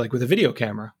mentioned like with a video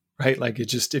camera, right? Like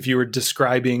if you were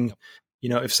describing,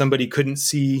 if somebody couldn't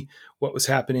see what was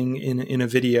happening in a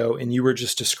video and you were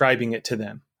just describing it to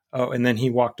them. Oh, and then he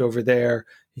walked over there,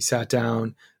 he sat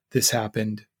down, this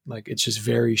happened, Like it's just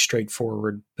very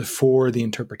straightforward before the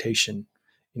interpretation,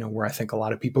 where I think a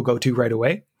lot of people go to right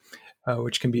away,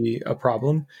 which can be a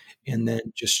problem. And then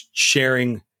just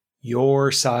sharing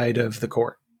your side of the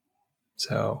court.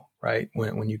 So, right,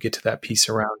 when you get to that piece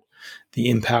around the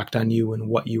impact on you and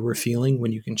what you were feeling,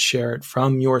 when you can share it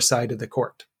from your side of the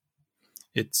court,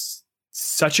 it's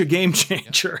such a game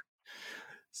changer.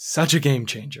 Such a game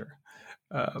changer.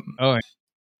 To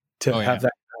have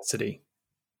that capacity.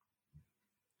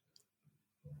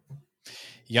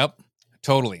 Yep,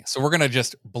 totally. So we're going to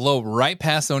just blow right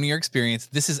past owning your experience.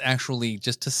 This is actually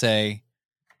just to say,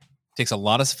 takes a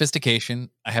lot of sophistication.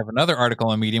 I have another article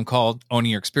on Medium called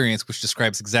Owning Your Experience, which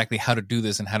describes exactly how to do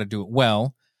this and how to do it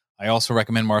well. I also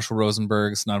recommend Marshall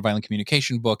Rosenberg's Nonviolent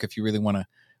Communication book if you really want to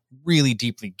really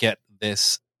deeply get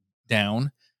this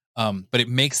down. But it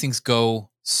makes things go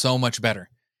so much better.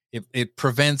 It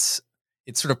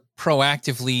sort of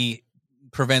proactively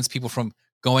prevents people from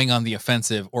going on the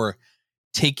offensive or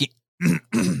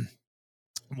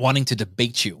wanting to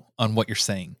debate you on what you're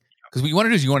saying. Because what you want to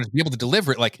do is you want to be able to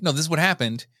deliver it like, no, this is what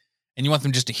happened, and you want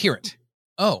them just to hear it.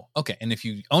 Oh, okay. And if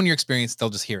you own your experience, they'll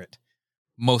just hear it,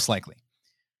 most likely.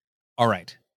 All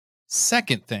right.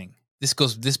 Second thing, this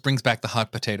brings back the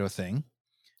hot potato thing,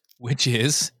 which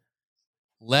is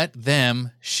let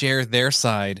them share their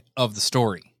side of the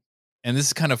story. And this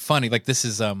is kind of funny. Like this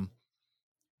is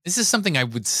something I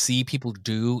would see people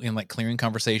do in like clearing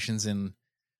conversations in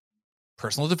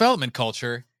personal development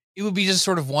culture. It would be just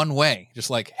sort of one way, just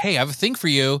like, hey, I have a thing for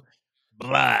you,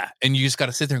 blah. And you just got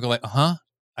to sit there and go like,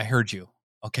 I heard you.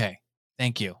 Okay.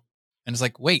 Thank you. And it's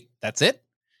like, wait, that's it?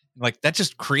 Like that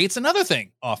just creates another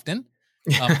thing often.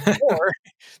 Or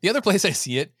the other place I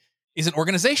see it is an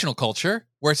organizational culture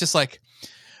where it's just like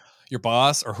your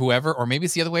boss or whoever, or maybe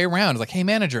it's the other way around. It's like, hey,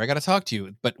 manager, I got to talk to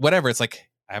you. But whatever. It's like,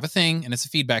 I have a thing and it's a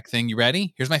feedback thing. You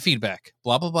ready? Here's my feedback.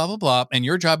 Blah, blah, blah, blah, blah. And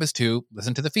your job is to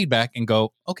listen to the feedback and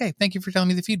go, okay, thank you for telling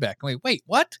me the feedback. Wait,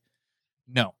 what?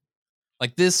 No.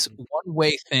 Like this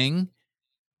one-way thing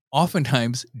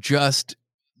oftentimes just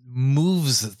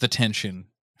moves the tension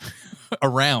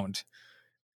around,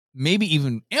 maybe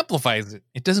even amplifies it.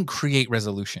 It doesn't create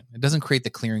resolution. It doesn't create the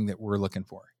clearing that we're looking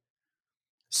for.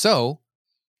 So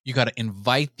you got to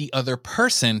invite the other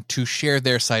person to share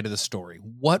their side of the story.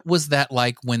 What was that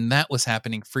like when that was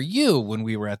happening for you when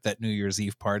we were at that New Year's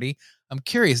Eve party? I'm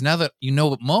curious, now that you know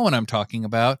what moment I'm talking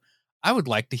about, I would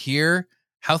like to hear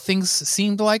how things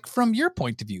seemed like from your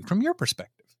point of view, from your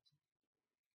perspective.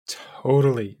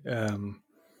 Totally.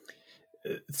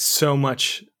 So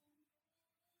much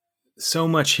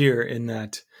here in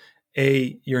that,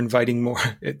 you're inviting more,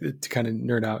 to kind of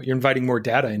nerd out, you're inviting more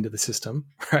data into the system,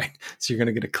 right? So you're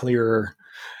going to get a clearer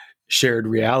shared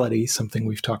reality, something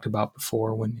we've talked about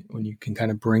before, when you can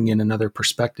kind of bring in another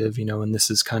perspective, and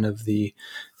this is kind of the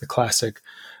classic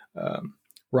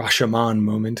Rashomon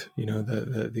moment,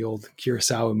 the old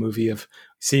Kurosawa movie of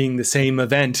seeing the same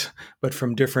event, but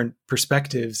from different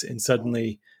perspectives. And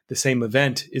suddenly the same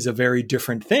event is a very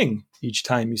different thing each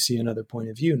time you see another point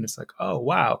of view. And it's like, oh,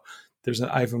 wow,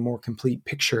 I have a more complete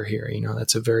picture here.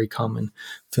 That's a very common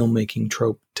filmmaking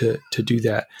trope to do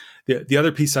that. The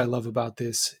other piece I love about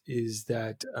this is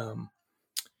that,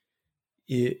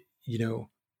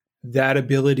 that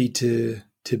ability to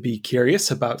be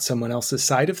curious about someone else's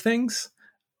side of things,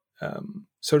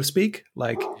 so to speak,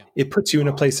 like it puts you in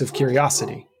a place of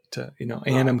curiosity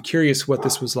and I'm curious what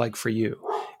this was like for you.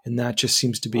 And that just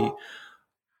seems to be,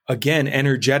 again,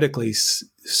 energetically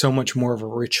so much more of a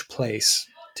rich place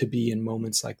to be in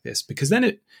moments like this, because then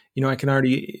I can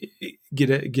already get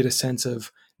a sense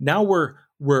of, now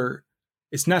we're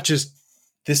it's not just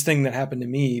this thing that happened to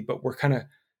me, but we're kind of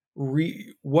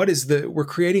we're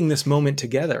creating this moment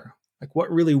together. Like, what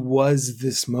really was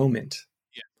this moment?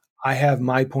 Yeah. I have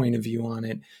my point of view on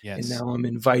it. Yes. And now I'm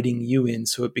inviting you in.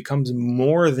 So it becomes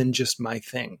more than just my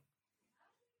thing.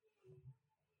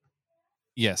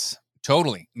 Yes.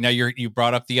 Totally. Now you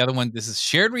brought up the other one. This is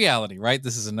shared reality, right?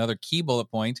 This is another key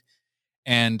bullet point.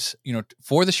 And,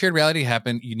 for the shared reality to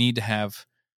happen, you need to have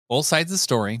both sides of the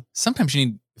story. Sometimes you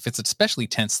need, if it's a especially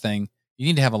tense thing, you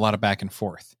need to have a lot of back and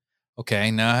forth.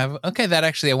 Okay. Now that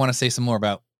actually, I want to say some more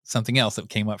about something else that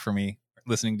came up for me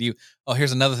listening to you. Oh,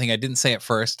 here's another thing I didn't say at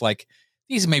first. Like,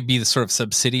 these may be the sort of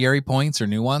subsidiary points or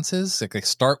nuances. Like, they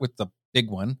start with the big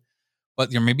one,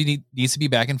 but there maybe needs to be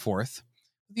back and forth.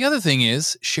 The other thing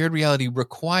is, shared reality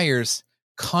requires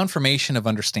confirmation of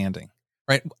understanding,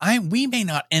 right? We may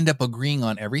not end up agreeing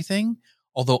on everything,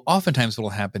 although oftentimes what will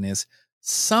happen is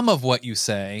some of what you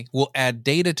say will add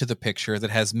data to the picture that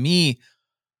has me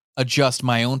adjust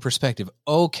my own perspective.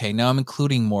 Okay, now I'm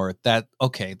including more.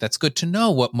 Okay, that's good to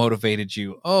know what motivated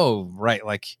you. Oh, right.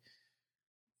 Like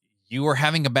you were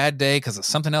having a bad day because of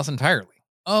something else entirely.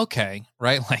 Okay,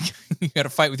 right. Like you had a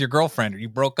fight with your girlfriend or you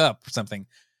broke up or something.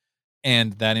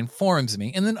 And that informs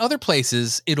me. And then other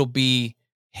places, it'll be,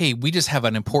 hey, we just have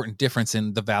an important difference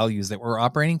in the values that we're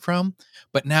operating from.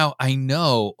 But now I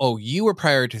know, oh, you were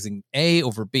prioritizing A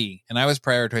over B, and I was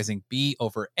prioritizing B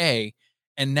over A.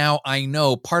 And now I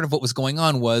know part of what was going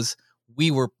on was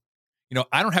we were,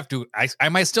 I don't have to, I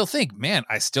might still think, man,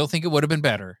 I still think it would have been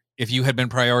better if you had been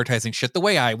prioritizing shit the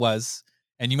way I was.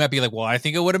 And you might be like, well, I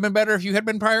think it would have been better if you had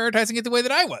been prioritizing it the way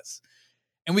that I was.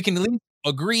 And we can at least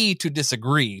agree to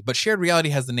disagree, but shared reality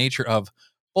has the nature of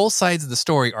both sides of the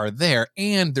story are there,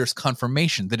 and there's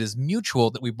confirmation that is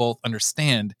mutual, that we both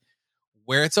understand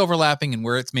where it's overlapping and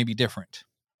where it's maybe different.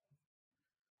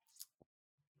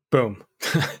 Boom.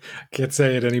 Can't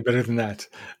say it any better than that.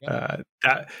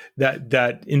 Yep.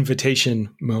 That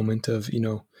invitation moment of,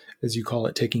 as you call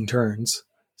it, taking turns.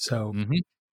 So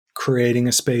creating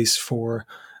a space for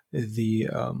the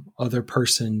other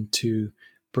person to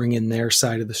bring in their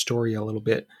side of the story a little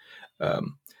bit.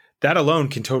 That alone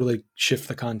can totally shift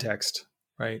the context,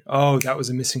 right? Oh, that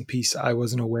was a missing piece I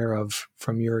wasn't aware of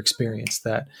from your experience,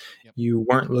 that you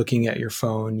weren't looking at your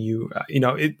phone.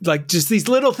 It like just these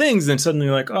little things. And suddenly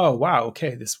you're like, oh, wow,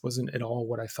 okay, this wasn't at all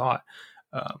what I thought.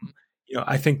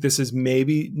 I think this is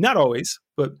maybe, not always,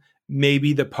 but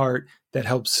maybe the part that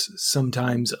helps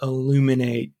sometimes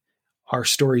illuminate our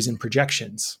stories and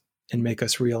projections and make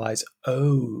us realize,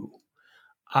 oh,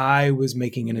 I was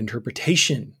making an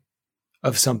interpretation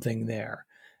of something there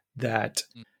that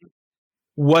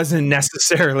wasn't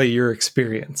necessarily your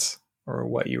experience or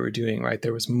what you were doing, right?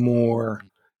 There was more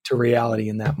to reality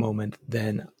in that moment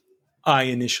than I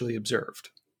initially observed.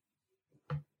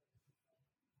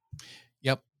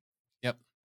 Yep.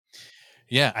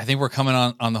 Yeah, I think we're coming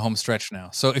on the home stretch now.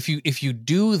 So if you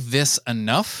do this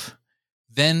enough,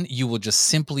 then you will just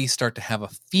simply start to have a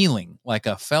feeling, like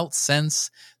a felt sense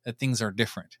that things are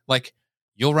different. Like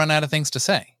you'll run out of things to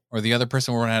say, or the other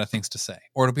person will run out of things to say,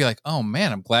 or it'll be like, oh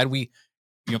man, I'm glad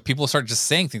people start just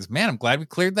saying things. Man, I'm glad we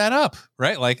cleared that up,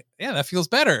 right? Like, yeah, that feels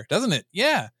better, doesn't it?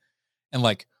 Yeah. And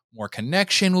like more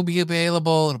connection will be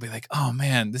available. It'll be like, oh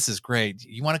man, this is great.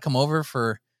 You want to come over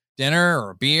for dinner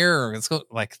or a beer, or let's go?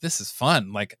 Like, this is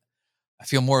fun. Like, I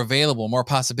feel more available, more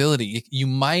possibility. You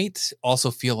might also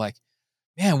feel like,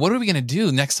 man, what are we going to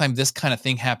do next time this kind of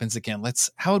thing happens again?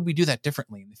 How would we do that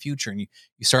differently in the future? And you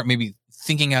start maybe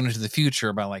thinking out into the future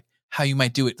about like how you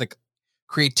might do it. Like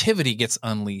creativity gets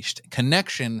unleashed,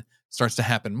 connection starts to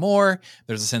happen more.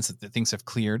 There's a sense that things have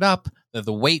cleared up, that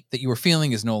the weight that you were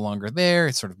feeling is no longer there.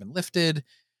 It's sort of been lifted.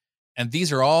 And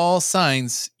these are all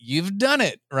signs you've done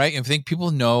it, right? And I think people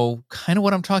know kind of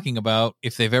what I'm talking about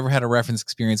if they've ever had a reference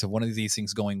experience of one of these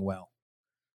things going well.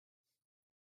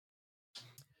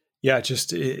 Yeah,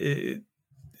 just it's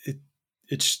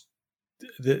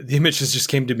the images just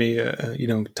came to me,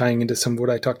 tying into some of what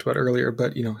I talked about earlier.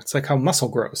 But it's like how muscle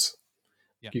grows.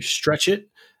 Yeah. You stretch it,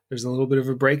 there's a little bit of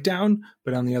a breakdown,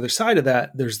 but on the other side of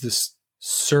that, there's this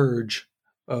surge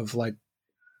of like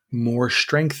more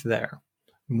strength there,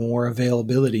 more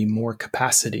availability, more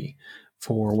capacity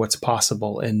for what's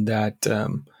possible, and that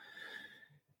in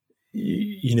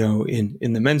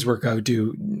the men's work I would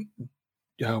do.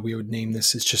 We would name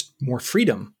this as just more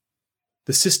freedom.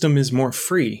 The system is more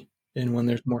free. And when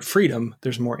there's more freedom,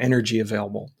 there's more energy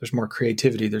available. There's more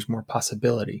creativity. There's more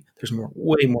possibility. There's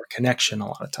way more connection a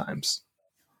lot of times.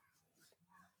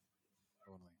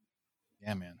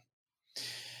 Yeah, man.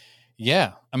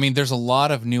 Yeah. I mean, there's a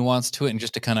lot of nuance to it. And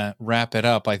just to kind of wrap it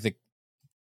up, I think,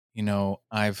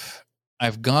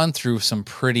 I've gone through some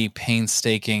pretty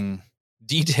painstaking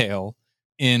detail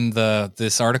in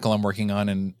this article I'm working on,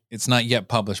 and it's not yet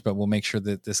published, but we'll make sure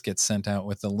that this gets sent out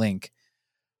with the link.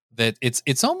 That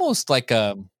it's almost like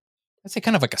I'd say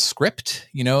kind of like a script,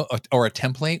 or a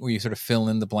template where you sort of fill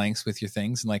in the blanks with your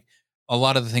things. And like a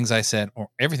lot of the things I said, or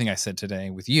everything I said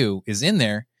today with you, is in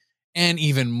there, and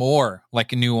even more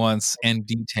like nuance and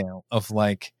detail of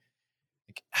like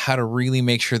how to really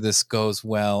make sure this goes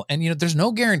well. And there's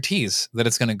no guarantees that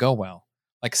it's going to go well.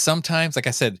 Like sometimes, like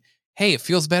I said, hey, it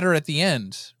feels better at the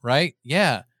end, right?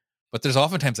 Yeah. But there's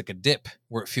oftentimes like a dip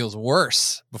where it feels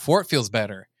worse before it feels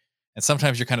better. And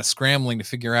sometimes you're kind of scrambling to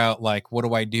figure out like, what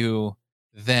do I do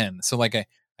then? So like I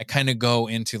kind of go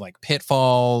into like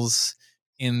pitfalls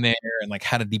in there and like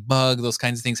how to debug those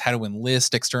kinds of things, how to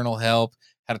enlist external help,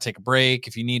 how to take a break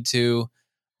if you need to,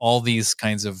 all these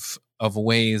kinds of of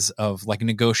ways of like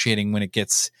negotiating when it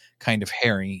gets kind of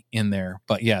hairy in there.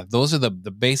 But yeah, those are the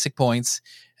basic points,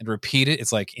 and repeat it.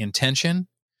 It's like intention,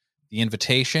 the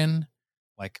invitation,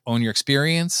 like own your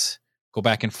experience, go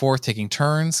back and forth, taking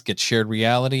turns, get shared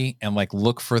reality, and like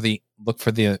look for the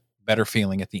better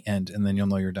feeling at the end, and then you'll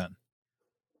know you're done.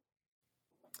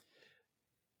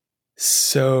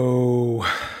 So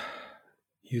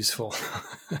useful.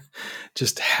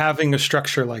 Just having a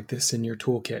structure like this in your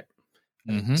toolkit.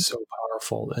 So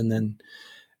powerful. And then,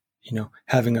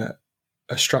 having a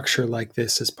structure like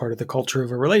this as part of the culture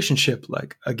of a relationship,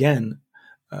 like, again,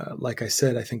 like I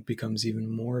said, I think becomes even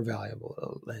more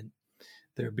valuable. And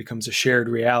there becomes a shared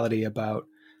reality about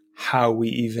how we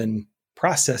even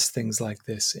process things like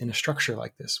this in a structure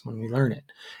like this when we learn it.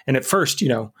 And at first,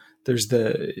 there's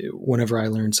whenever I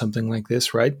learn something like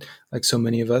this, right? Like so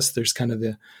many of us, there's kind of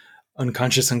the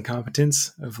unconscious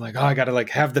incompetence of like, oh, I got to like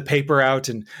have the paper out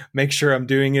and make sure I'm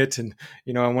doing it. And,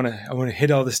 I want to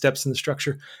hit all the steps in the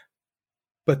structure.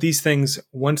 But these things,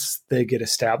 once they get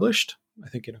established, I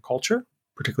think in a culture,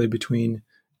 particularly between,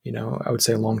 I would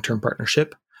say a long-term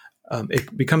partnership,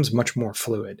 it becomes much more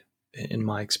fluid in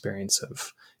my experience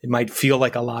of, it might feel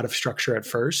like a lot of structure at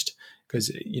first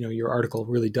because, your article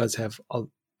really does have a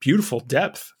beautiful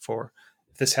depth for,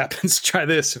 if this happens, try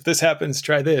this. If this happens,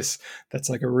 try this. That's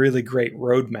like a really great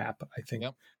roadmap, I think.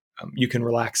 Yep. You can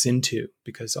relax into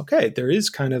because, okay, there is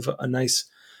kind of a nice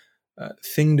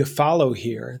thing to follow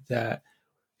here that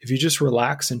if you just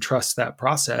relax and trust that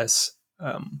process,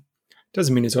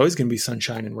 doesn't mean it's always going to be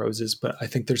sunshine and roses, but I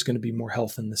think there's going to be more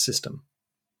health in the system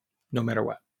no matter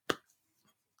what.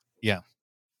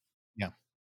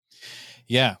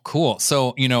 Yeah. Cool.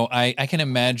 So, I can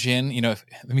imagine,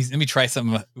 let me try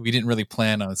something we didn't really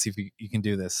plan on. Let's see if you can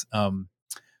do this.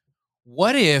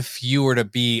 What if you were to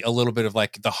be a little bit of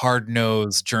like the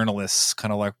hard-nosed journalists,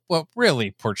 kind of like, well,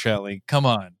 really, Porcelli, come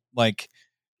on, like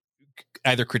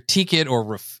either critique it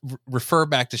or refer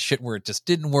back to shit where it just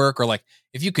didn't work, or like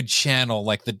if you could channel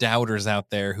like the doubters out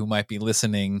there who might be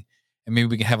listening, and maybe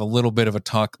we can have a little bit of a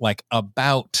talk like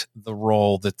about the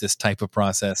role that this type of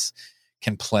process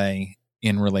can play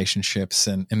in relationships,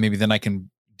 and maybe then I can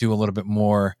do a little bit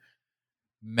more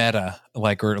meta,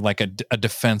 like, or like a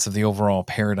defense of the overall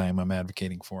paradigm I'm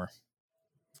advocating for.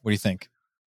 What do you think?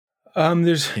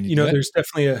 There's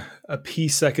definitely a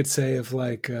piece I could say of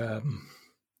like, I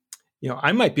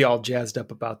might be all jazzed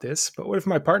up about this, but what if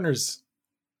my partner's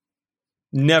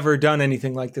never done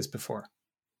anything like this before?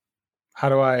 How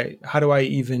do I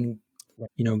even,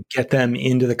 get them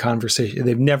into the conversation?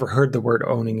 They've never heard the word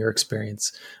owning your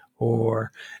experience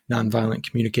or nonviolent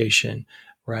communication,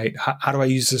 right? How do I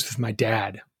use this with my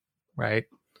dad, right?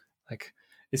 Like,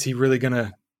 is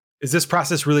this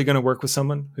process really going to work with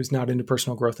someone who's not into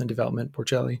personal growth and development,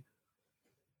 Porcelli?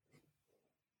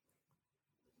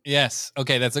 Yes.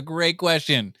 Okay. That's a great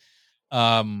question.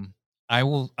 I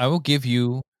will give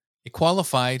you a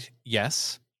qualified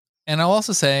yes. And I'll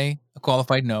also say a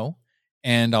qualified no.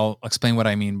 And I'll explain what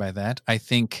I mean by that. I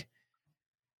think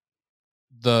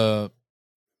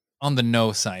on the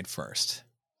no side first,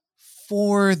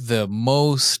 for the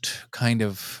most kind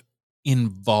of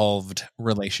involved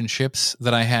relationships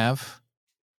that I have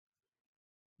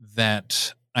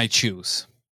that I choose,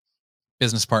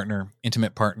 business partner,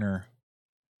 intimate partner,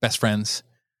 best friends,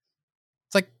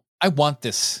 it's like, I want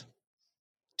this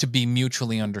to be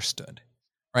mutually understood,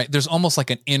 right? There's almost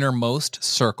like an innermost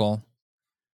circle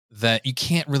that you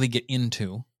can't really get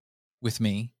into with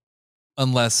me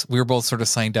unless we're both sort of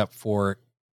signed up for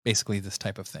basically this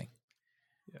type of thing.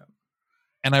 Yeah.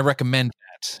 And I recommend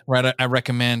that, right? I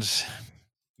recommend,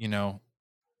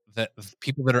 that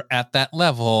people that are at that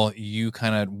level, you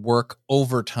kind of work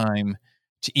overtime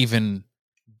to even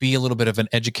be a little bit of an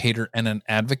educator and an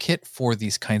advocate for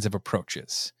these kinds of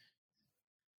approaches.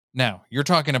 Now, you're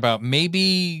talking about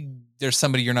maybe there's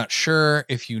somebody you're not sure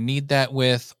if you need that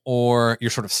with, or you're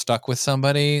sort of stuck with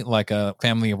somebody like a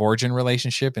family of origin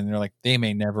relationship, and they're like, they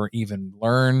may never even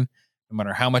learn, no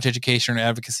matter how much education or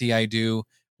advocacy I do.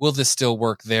 Will this still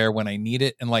work there when I need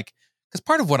it? And like, because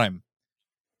part of what I'm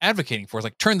advocating for is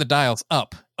like, turn the dials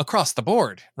up across the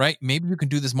board, right? Maybe you can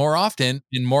do this more often,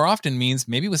 and more often means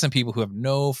maybe with some people who have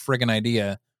no friggin'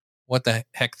 idea what the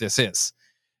heck this is.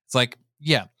 It's like,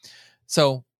 yeah.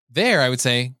 So there, I would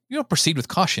say, proceed with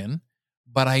caution,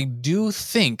 but I do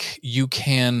think you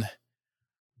can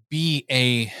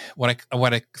be what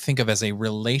I think of as a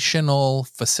relational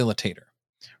facilitator,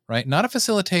 right? Not a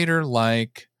facilitator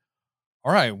like,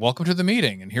 all right, welcome to the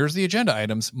meeting, and here's the agenda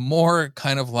items. More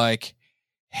kind of like,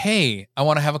 hey, I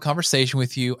want to have a conversation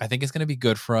with you. I think it's going to be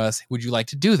good for us. Would you like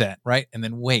to do that? Right? And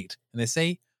then wait. And they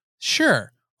say,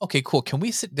 sure, Okay, cool. Can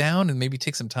we sit down and maybe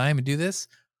take some time and do this?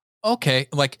 Okay.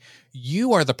 Like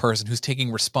you are the person who's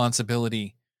taking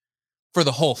responsibility for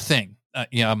the whole thing.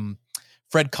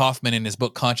 Fred Kaufman in his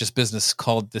book Conscious Business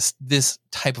called this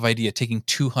type of idea taking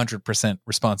 200%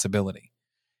 responsibility.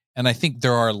 And I think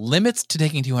there are limits to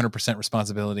taking 200%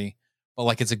 responsibility, but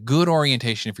like it's a good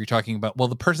orientation if you're talking about, well,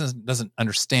 the person doesn't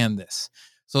understand this.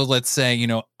 So let's say,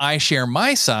 I share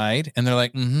my side and they're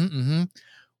like,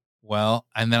 well,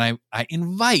 and then I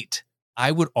invite,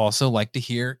 I would also like to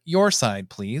hear your side,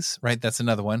 please. Right. That's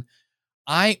another one.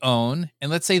 I own,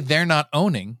 and let's say they're not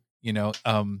owning,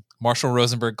 Marshall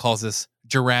Rosenberg calls this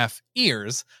giraffe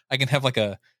ears. I can have like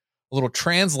a little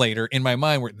translator in my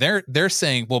mind where they're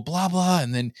saying, well, blah, blah.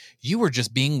 And then you were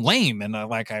just being lame. And I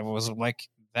was like,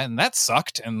 then that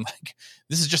sucked. And like,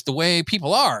 this is just the way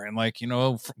people are. And like,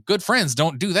 good friends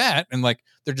don't do that. And like,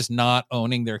 they're just not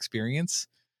owning their experience.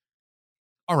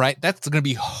 All right. That's going to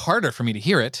be harder for me to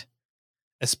hear it,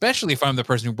 especially if I'm the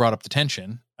person who brought up the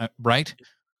tension. Right.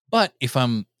 But if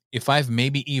I've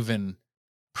maybe even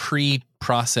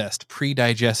pre-processed,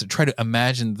 pre-digested, try to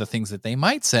imagine the things that they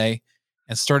might say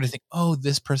and start to think, oh,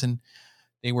 this person,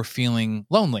 they were feeling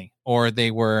lonely or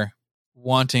they were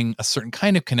wanting a certain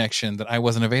kind of connection that I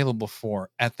wasn't available for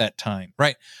at that time,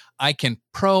 right? I can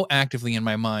proactively in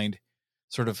my mind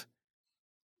sort of,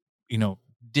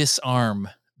 disarm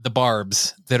the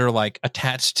barbs that are like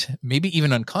attached, maybe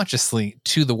even unconsciously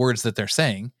to the words that they're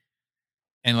saying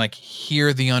and like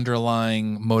hear the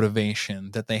underlying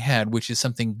motivation that they had, which is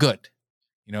something good.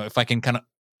 If I can kind of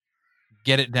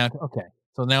get it down to, okay,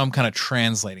 so now I'm kind of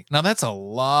translating. Now that's a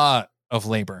lot of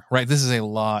labor, right? This is a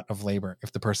lot of labor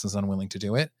if the person's unwilling to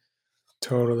do it.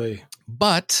 Totally.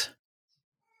 But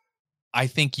I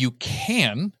think you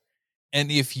can.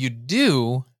 And if you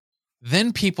do,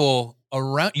 then people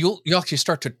around, you'll actually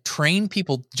start to train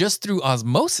people just through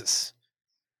osmosis,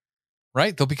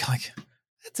 right? They'll be like,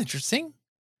 that's interesting.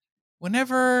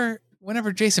 Whenever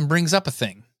Jason brings up a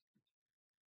thing,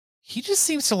 he just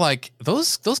seems to like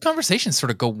those conversations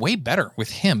sort of go way better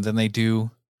with him than they do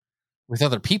with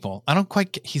other people. I don't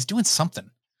quite get, he's doing something.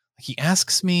 He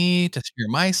asks me to share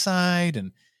my side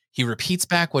and he repeats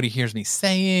back what he hears me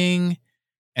saying.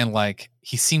 And like,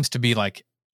 he seems to be like,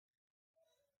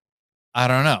 I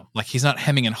don't know, like he's not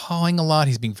hemming and hawing a lot.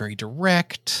 He's being very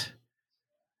direct.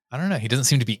 I don't know. He doesn't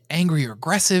seem to be angry or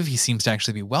aggressive. He seems to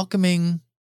actually be welcoming.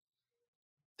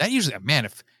 That usually, man,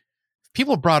 if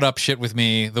people brought up shit with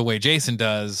me the way Jason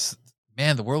does,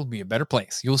 man, the world would be a better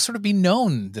place. You'll sort of be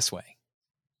known this way.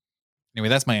 Anyway,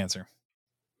 that's my answer.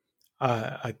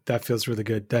 That feels really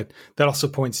good. That also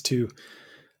points to,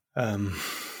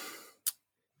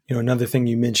 another thing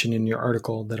you mentioned in your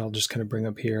article that I'll just kind of bring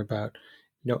up here about,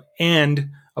 and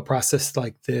a process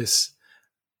like this,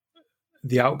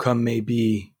 the outcome may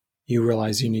be you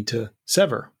realize you need to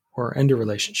sever or end a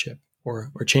relationship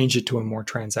or change it to a more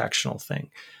transactional thing,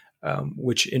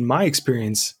 which in my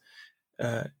experience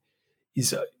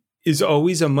is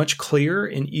always a much clearer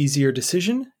and easier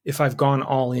decision if I've gone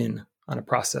all in on a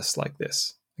process like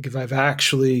this. Like if I've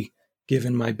actually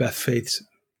given my best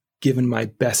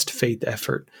faith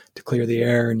effort to clear the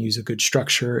air and use a good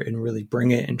structure and really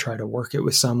bring it and try to work it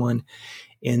with someone.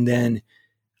 And then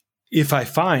if I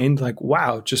find like,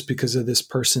 wow, just because of this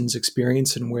person's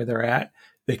experience and where they're at,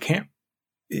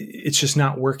 it's just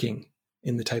not working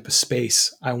in the type of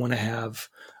space I want to have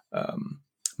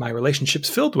my relationships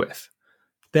filled with,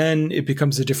 then it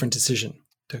becomes a different decision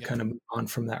to kind of move on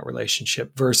from that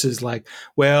relationship versus like,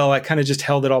 well, I kind of just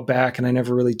held it all back and I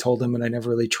never really told them and I never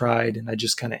really tried and I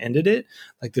just kind of ended it.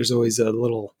 Like there's always a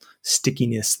little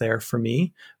stickiness there for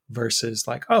me versus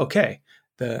like, oh, okay,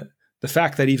 the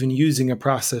fact that even using a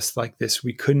process like this,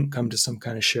 we couldn't come to some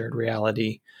kind of shared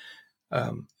reality.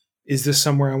 Is this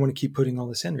somewhere I want to keep putting all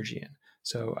this energy in?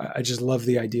 So I just love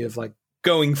the idea of like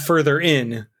going further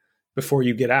in before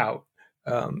you get out.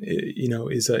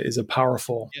 Is a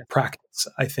powerful practice.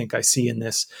 I think I see in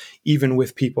this, even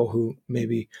with people who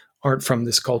maybe aren't from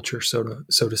this culture, so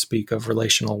to speak, of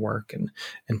relational work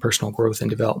and personal growth and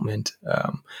development.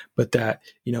 But that,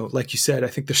 like you said, I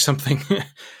think there's something,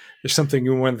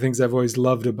 one of the things I've always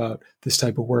loved about this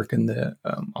type of work and the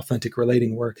authentic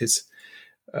relating work is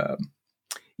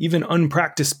even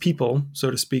unpracticed people, so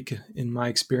to speak, in my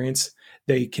experience,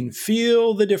 they can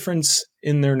feel the difference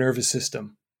in their nervous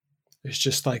system. There's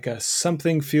just like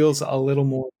something feels a little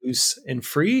more loose and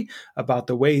free about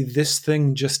the way this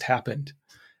thing just happened.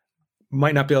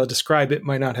 Might not be able to describe it,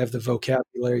 might not have the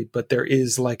vocabulary, but there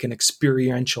is like an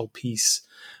experiential piece.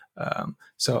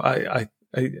 So I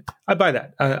buy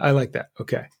that. I like that.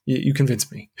 Okay. You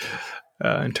convinced me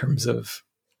in terms of,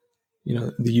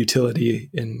 the utility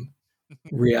in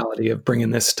reality of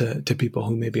bringing this to people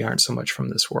who maybe aren't so much from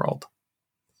this world.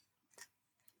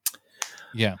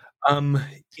 Yeah.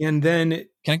 And then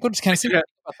Can I say about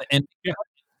the end? Yeah.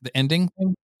 The ending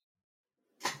thing?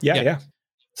 Yeah.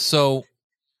 So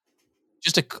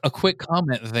just a quick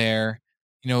comment there.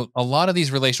 A lot of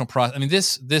these relational process. I mean,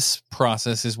 this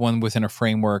process is one within a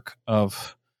framework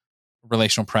of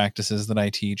relational practices that I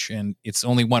teach, and it's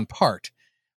only one part.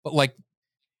 But like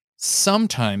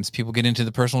sometimes people get into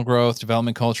the personal growth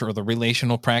development culture or the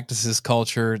relational practices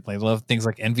culture. They love things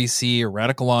like NVC or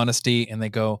radical honesty, and they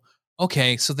go,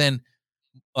 okay, so then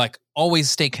like always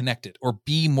stay connected or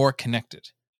be more connected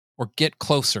or get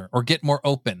closer or get more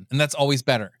open, and that's always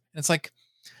better. And it's like,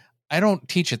 I don't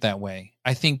teach it that way.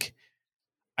 I think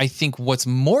what's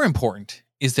more important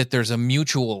is that there's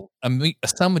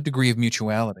some degree of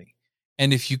mutuality.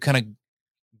 And if you kind of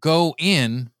go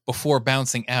in before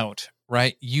bouncing out,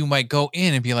 right? You might go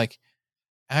in and be like,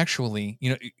 actually,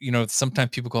 sometimes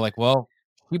people go like, well,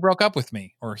 he broke up with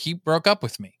me or he broke up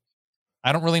with me.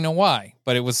 I don't really know why,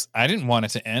 but I didn't want it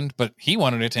to end, but he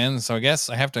wanted it to end. So I guess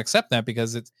I have to accept that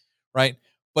because it's right.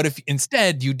 But if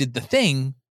instead you did the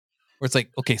thing where it's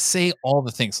like, okay, say all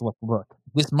the things. Look,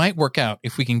 this might work out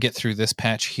if we can get through this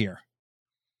patch here.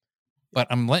 But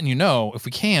I'm letting you know, if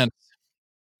we can't,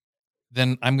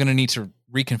 then I'm going to need to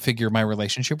reconfigure my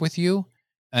relationship with you.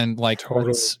 And like,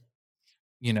 Totally.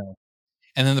 And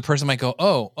then the person might go,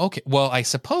 oh, okay. Well, I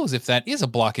suppose if that is a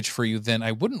blockage for you, then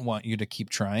I wouldn't want you to keep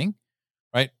trying,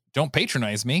 right? Don't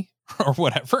patronize me or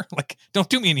whatever. Like, don't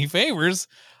do me any favors.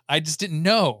 I just didn't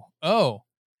know. Oh,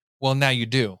 well, now you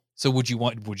do. So would you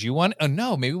want, oh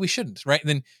no, maybe we shouldn't. Right. And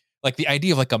then like the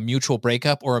idea of like a mutual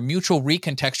breakup or a mutual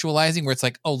recontextualizing where it's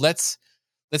like, oh, let's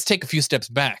take a few steps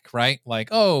back, right? Like,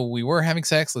 oh, we were having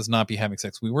sex. Let's not be having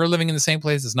sex. We were living in the same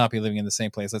place. Let's not be living in the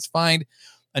same place. Let's find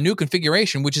a new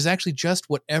configuration, which is actually just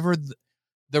whatever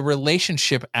the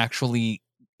relationship actually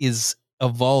is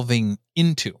evolving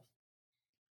into,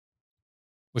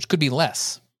 which could be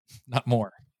less, not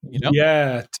more.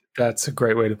 Yeah, that's a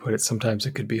great way to put it. Sometimes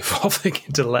it could be evolving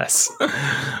into less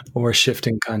or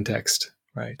shifting context,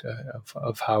 right,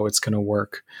 of how it's going to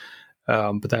work.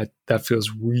 But that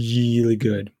feels really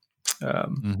good.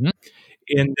 And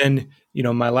then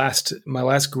my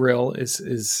last grill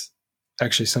is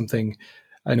actually something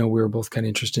I know we were both kind of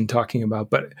interested in talking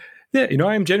about. But yeah,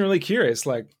 I'm generally curious,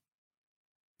 like,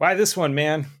 why this one,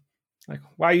 man? Like,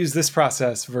 why use this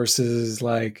process versus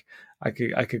like I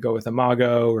could go with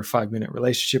Imago or 5-minute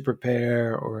relationship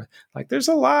repair, or like there's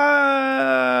a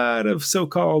lot of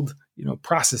so-called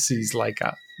processes like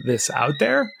this out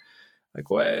there.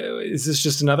 Like, what is this?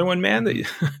 Just another one, man? That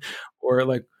or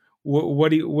like,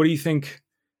 what do you think?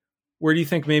 Where do you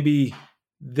think maybe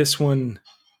this one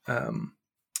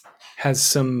has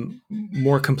some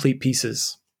more complete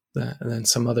pieces than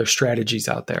some other strategies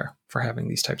out there for having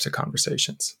these types of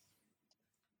conversations?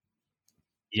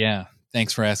 Yeah.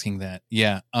 Thanks for asking that.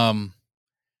 Yeah.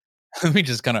 Let me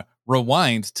just kind of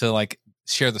rewind to like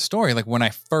share the story. Like when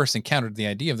I first encountered the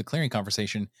idea of the clearing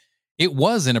conversation, it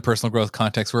was in a personal growth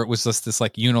context where it was just this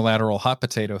like unilateral hot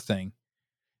potato thing.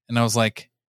 And I was like,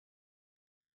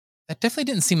 that definitely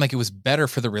didn't seem like it was better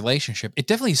for the relationship. It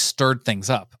definitely stirred things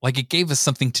up. Like it gave us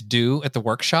something to do at the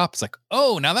workshop. It's like,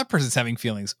 oh, now that person's having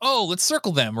feelings. Oh, let's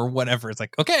circle them or whatever. It's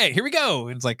like, okay, here we go.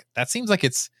 And it's like, that seems like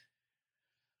it's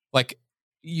like,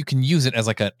 you can use it as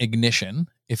like an ignition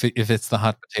if it's the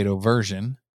hot potato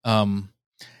version. Now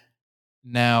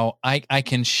I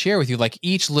can share with you like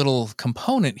each little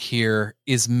component here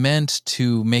is meant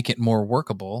to make it more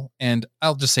workable. And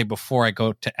I'll just say before I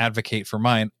go to advocate for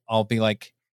mine, I'll be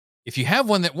like, if you have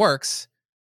one that works,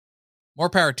 more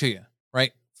power to you,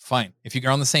 right? Fine. If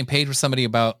you're on the same page with somebody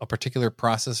about a particular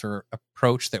process or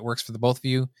approach that works for the both of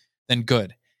you, then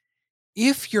good.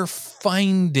 If you're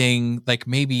finding like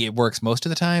maybe it works most of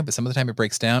the time, but some of the time it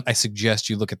breaks down, I suggest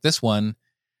you look at this one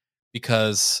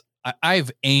because I've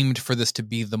aimed for this to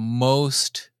be the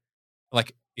most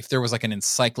like if there was like an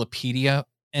encyclopedia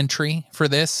entry for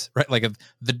this, right? Like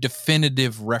the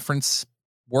definitive reference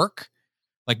work,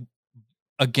 like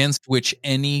against which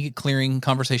any clearing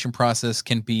conversation process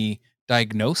can be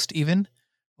diagnosed even.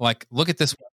 Like look at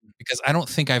this one because I don't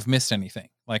think I've missed anything.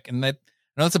 Like, and that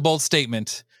I know it's a bold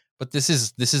statement, but this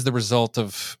is the result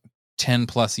of 10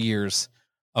 plus years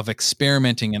of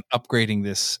experimenting and upgrading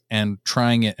this and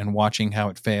trying it and watching how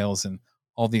it fails and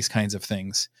all these kinds of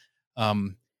things.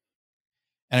 And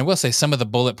I will say some of the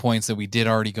bullet points that we did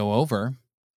already go over,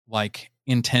 like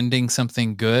intending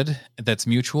something good that's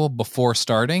mutual before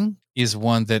starting is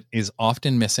one that is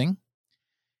often missing.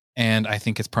 And I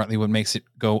think it's partly what makes it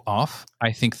go off.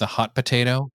 I think the hot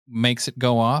potato makes it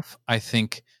go off. I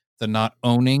think the not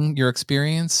owning your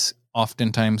experience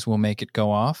oftentimes will make it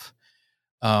go off.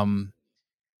 And,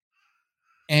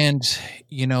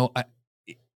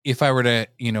 if I were to,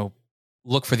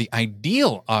 look for the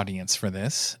ideal audience for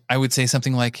this, I would say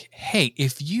something like, hey,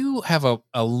 if you have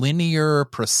a linear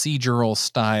procedural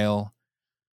style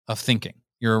of thinking,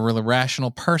 you're a really rational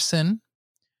person,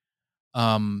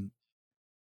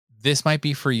 this might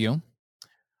be for you.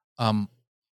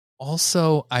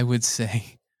 Also, I would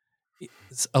say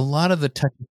it's a lot of the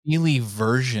touchy-feely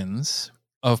versions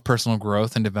of personal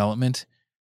growth and development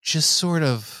just sort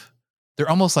of, they're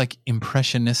almost like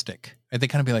impressionistic. Right? They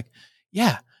kind of be like,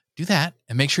 yeah, do that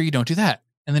and make sure you don't do that.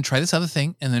 And then try this other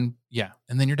thing. And then,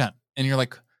 and then you're done. And you're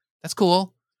like, that's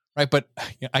cool. Right. But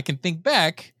I can think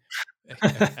back.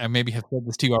 I maybe have said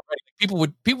this to you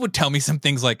already. People would tell me some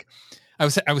things like, I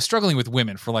was struggling with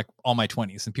women for like all my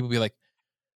 20s, and people would be like,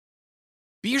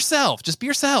 be yourself. Just be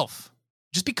yourself.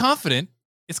 Just be confident.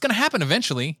 It's going to happen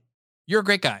eventually. You're a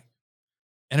great guy.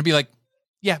 And it'd be like,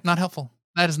 yeah, not helpful.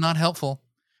 That is not helpful.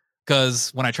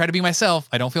 Because when I try to be myself,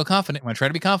 I don't feel confident. When I try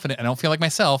to be confident, I don't feel like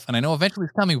myself. And I know eventually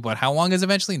it's coming, but how long is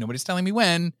eventually? Nobody's telling me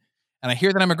when. And I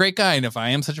hear that I'm a great guy. And if I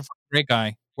am such a great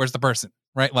guy, where's the person?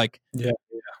 Right? Like, yeah.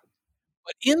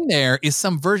 But in there is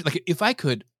some version, like if I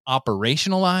could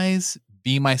operationalize,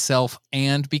 be myself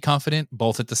and be confident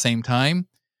both at the same time,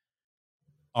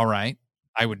 all right,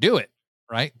 I would do it.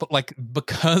 Right. But like,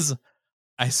 because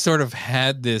I sort of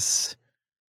had this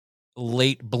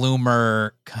late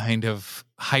bloomer kind of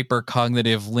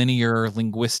hyper-cognitive, linear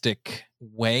linguistic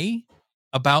way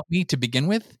about me to begin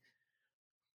with,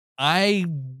 I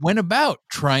went about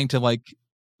trying to I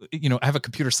have a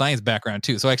computer science background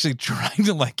too. So actually trying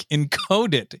to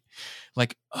encode it.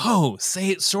 Like, oh, say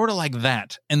it sort of like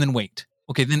that and then wait.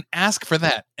 Okay, then ask for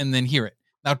that and then hear it.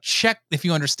 Now check if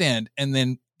you understand and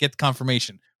then get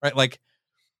confirmation, right? Like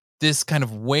this kind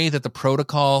of way that the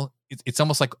protocol, it's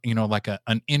almost like, like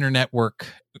an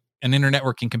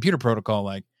internetworking computer protocol.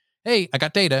 Like, hey, I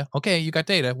got data. Okay, you got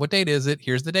data. What data is it?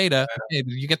 Here's the data. Okay,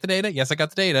 did you get the data? Yes, I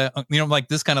got the data. Like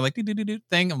this kind of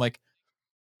thing. I'm like,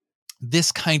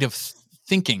 this kind of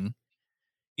thinking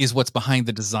is what's behind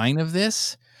the design of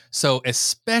this. So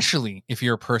especially if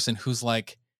you're a person who's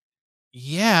like,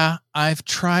 yeah, I've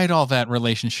tried all that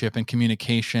relationship and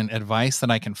communication advice that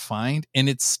I can find, and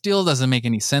it still doesn't make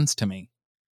any sense to me.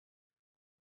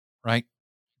 Right?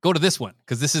 Go to this one,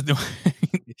 because this is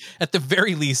at the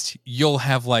very least, you'll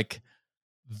have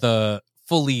the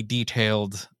fully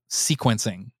detailed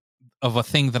sequencing of a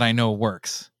thing that I know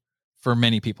works for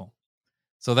many people.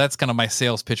 So that's kind of my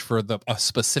sales pitch for a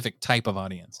specific type of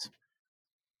audience.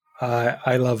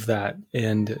 I love that.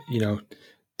 And,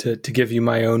 to give you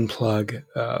my own plug,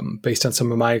 based on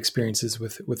some of my experiences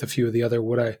with a few of the other,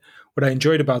 what I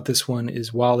enjoyed about this one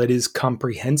is while it is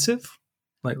comprehensive,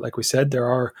 like we said, there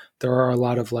are a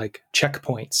lot of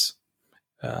checkpoints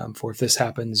for if this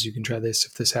happens, you can try this.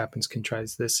 If this happens, can try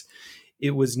this.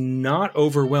 It was not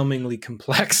overwhelmingly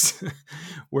complex,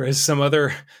 whereas some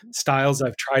other styles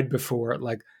I've tried before,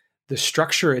 like the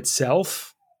structure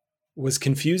itself was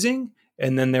confusing.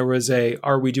 And then there was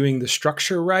are we doing the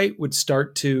structure right would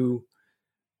start to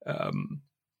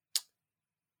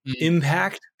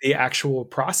impact the actual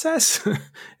process,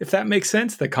 if that makes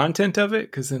sense, the content of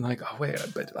it. Because then oh, wait,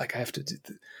 but I have to do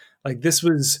this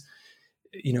was,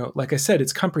 like I said,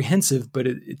 it's comprehensive, but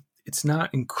it's not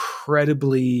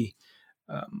incredibly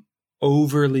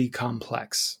overly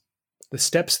complex. The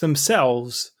steps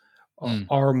themselves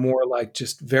are more like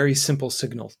just very simple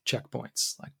signal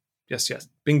checkpoints, like yes,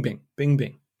 bing, bing, bing,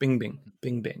 bing, bing, bing,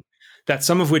 bing, bing. That's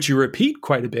some of which you repeat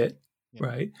quite a bit,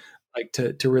 right? Like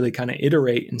to really kind of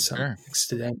iterate in some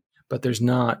extent. But there's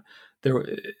not there.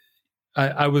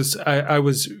 I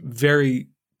was very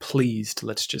pleased,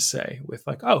 let's just say, with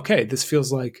okay, this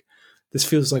feels like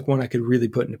one I could really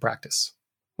put into practice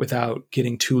without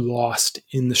getting too lost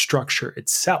in the structure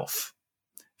itself,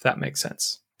 if that makes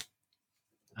sense.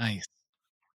 Nice.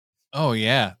 Oh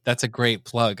yeah, that's a great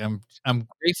plug. I'm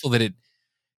grateful that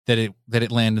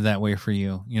it landed that way for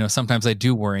you. Sometimes I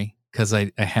do worry because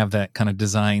I have that kind of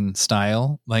design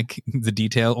style, like the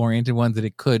detail oriented one, that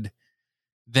it could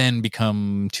then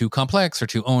become too complex or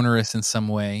too onerous in some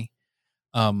way.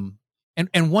 And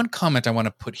one comment I want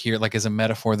to put here, as a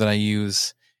metaphor that I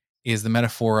use, is the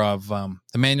metaphor of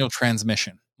the manual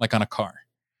transmission, like on a car.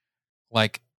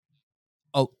 Like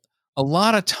a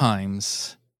lot of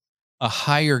times, a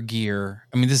higher gear,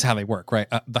 I mean, this is how they work, right?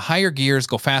 The higher gears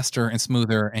go faster and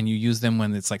smoother, and you use them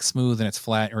when it's smooth and it's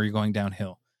flat, or you're going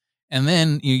downhill. And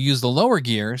then you use the lower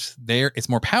gears. It's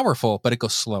more powerful, but it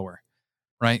goes slower,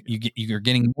 right? You're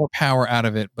getting more power out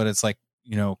of it, but it's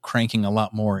cranking a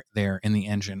lot more there in the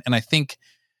engine. And I think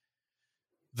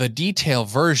the detail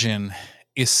version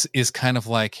is kind of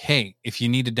like, hey, if you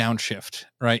need a downshift,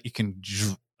 right? You can,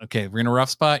 okay, we're in a rough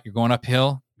spot. You're going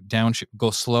uphill, downshift,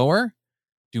 go slower,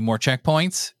 do more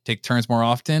checkpoints, take turns more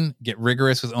often, get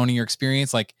rigorous with owning your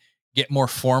experience, like get more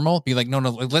formal, be like, no,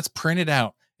 let's print it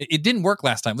out. It didn't work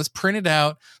last time. Let's print it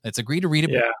out. Let's agree to read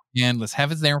it again. Let's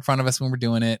have it there in front of us when we're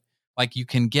doing it. Like you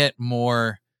can get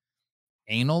more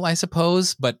anal, I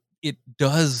suppose, but it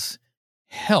does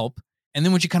help. And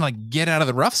then once you kind of like get out of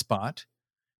the rough spot,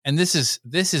 and this is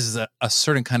a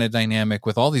certain kind of dynamic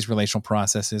with all these relational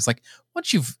processes. Like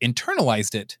once you've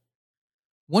internalized it,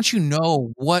 once you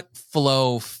know what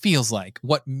flow feels like,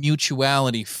 what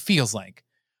mutuality feels like,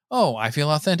 oh, I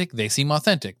feel authentic. They seem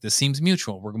authentic. This seems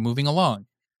mutual. We're moving along.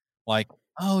 Like,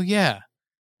 oh yeah.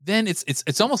 Then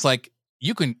it's almost like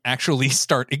you can actually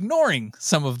start ignoring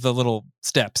some of the little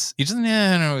steps. You just,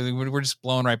 no, we're just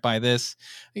blowing right by this.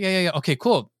 Yeah. Okay,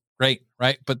 cool. Great.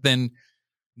 Right. But then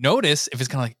notice if it's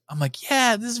kind of like, I'm like,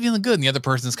 yeah, this is feeling good. And the other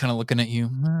person's kind of looking at you.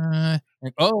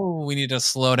 Like, oh, we need to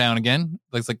slow down again.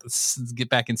 Let's get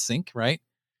back in sync. Right.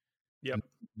 Yep. And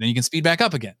then you can speed back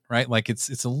up again. Right. Like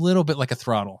it's a little bit like a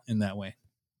throttle in that way.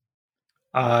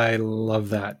 I love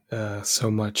that so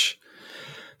much.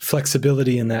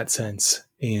 Flexibility in that sense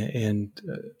and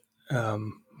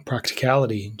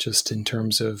practicality just in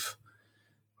terms of,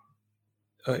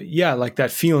 like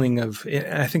that feeling of,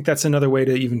 I think that's another way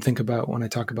to even think about when I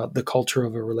talk about the culture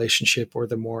of a relationship, or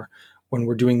when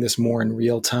we're doing this more in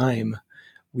real time,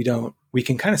 we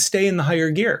can kind of stay in the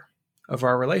higher gear of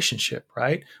our relationship,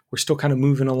 right? We're still kind of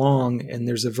moving along, and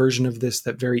there's a version of this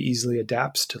that very easily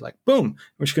adapts to like, boom,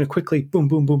 we're just going to quickly boom,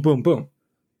 boom, boom, boom, boom.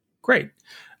 Great.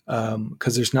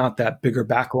 Because there's not that bigger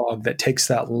backlog that takes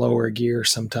that lower gear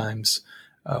sometimes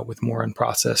with more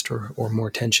unprocessed or more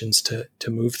tensions to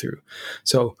move through.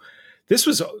 So this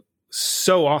was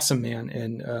so awesome, man.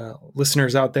 And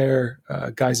listeners out there,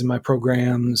 guys in my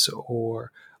programs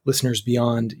or listeners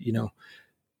beyond,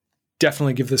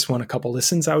 definitely give this one a couple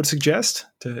listens, I would suggest,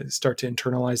 to start to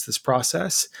internalize this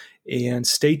process. And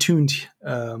stay tuned.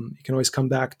 You can always come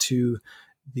back to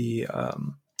the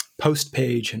post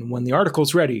page, and when the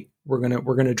article's ready, we're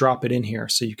gonna drop it in here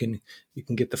so you can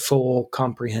get the full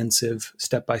comprehensive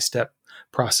step-by-step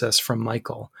process from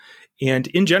Michael. And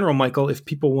in general, Michael, if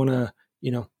people want to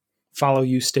follow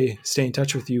you, stay in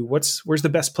touch with you, where's the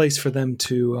best place for them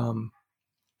to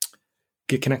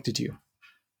get connected to you?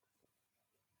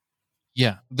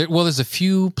 Yeah, there's a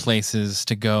few places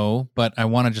to go, but I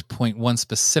want to just point one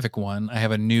specific one. I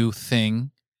have a new thing.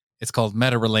 It's called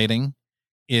Meta Relating.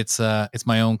 It's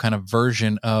my own kind of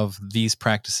version of these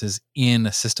practices in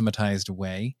a systematized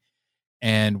way.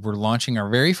 And we're launching our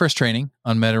very first training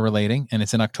on meta relating, and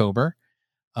it's in October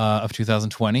of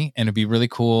 2020. And it'd be really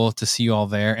cool to see you all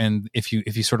there. And if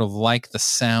you sort of like the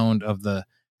sound of the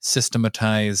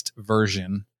systematized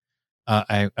version,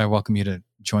 I welcome you to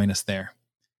join us there.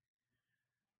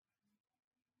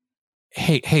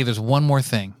 Hey, there's one more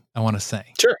thing I want to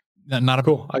say. Sure.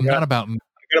 Cool. I got about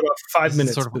 5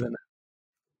 minutes within that.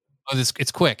 Oh,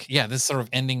 it's quick. Yeah, this is sort of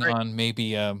ending on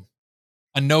maybe a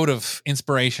note of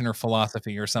inspiration or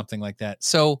philosophy or something like that.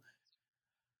 So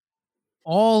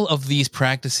all of these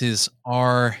practices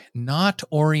are not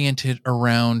oriented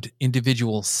around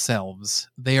individual selves.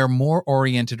 They are more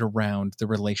oriented around the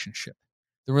relationship.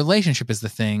 The relationship is the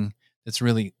thing that's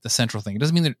really the central thing. It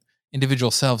doesn't mean that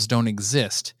individual selves don't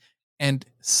exist. And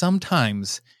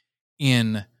sometimes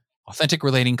in authentic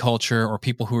relating culture, or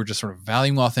people who are just sort of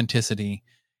valuing authenticity,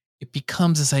 it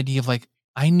becomes this idea of like,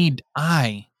 I need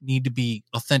to be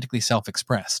authentically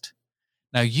self-expressed.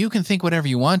 Now you can think whatever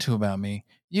you want to about me.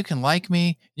 You can like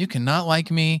me, you can not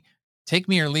like me, take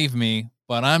me or leave me,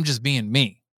 but I'm just being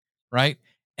me, right?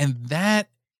 And that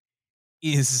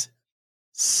is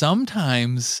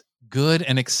sometimes good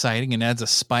and exciting and adds a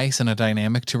spice and a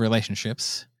dynamic to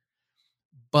relationships,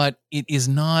 but it is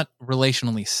not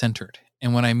relationally centered.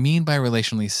 And what I mean by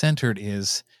relationally centered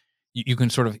is you can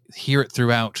sort of hear it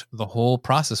throughout the whole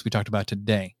process we talked about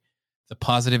today. The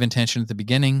positive intention at the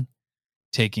beginning,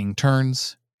 taking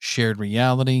turns, shared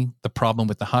reality, the problem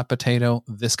with the hot potato,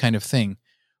 this kind of thing,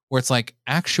 where it's like,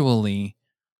 actually,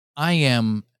 I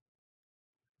am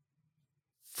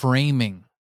framing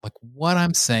like what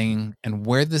I'm saying and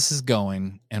where this is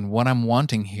going and what I'm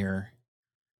wanting here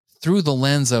through the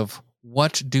lens of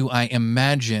what do I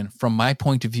imagine from my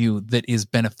point of view that is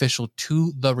beneficial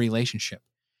to the relationship.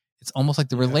 It's almost like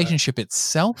the relationship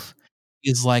itself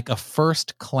is like a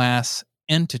first-class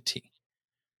entity.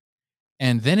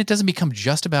 And then it doesn't become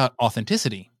just about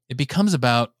authenticity. it becomes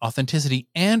about authenticity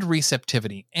and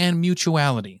receptivity and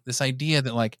mutuality. This idea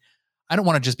that like, I don't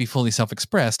want to just be fully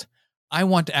self-expressed. I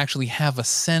want to actually have a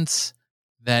sense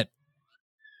that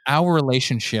our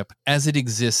relationship as it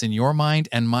exists in your mind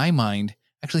and my mind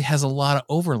actually has a lot of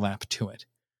overlap to it,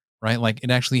 right? Like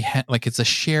it actually, like it's a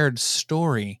shared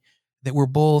story that we're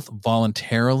both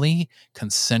voluntarily,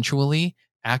 consensually,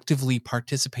 actively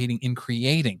participating in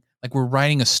creating. Like we're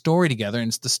writing a story together, and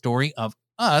it's the story of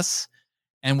us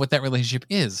and what that relationship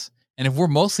is. And if we're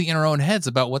mostly in our own heads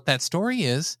about what that story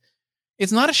is,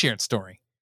 it's not a shared story.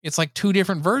 It's like two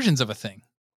different versions of a thing.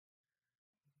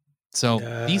 So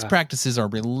these practices are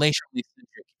relationally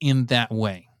centric in that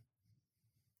way.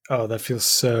 Oh, that feels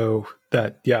so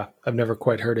that, yeah, I've never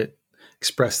quite heard it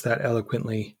expressed that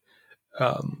eloquently,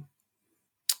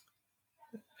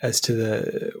 as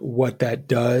to what that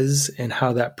does and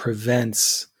how that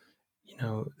prevents,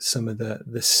 some of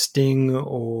the sting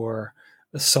or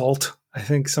assault, I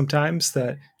think sometimes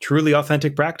that truly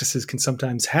authentic practices can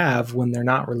sometimes have when they're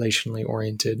not relationally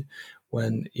oriented.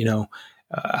 When,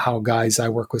 how guys I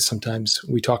work with, sometimes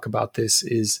we talk about this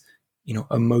is,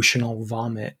 emotional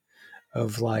vomit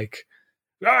of like,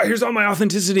 here's all my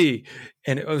authenticity.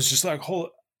 And it was just like,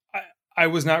 I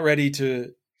was not ready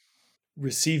to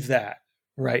receive that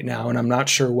right now. And I'm not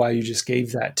sure why you just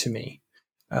gave that to me.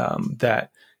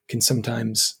 That can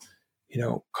sometimes,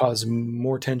 cause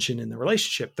more tension in the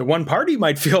relationship. The one party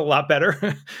might feel a lot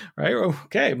better, right?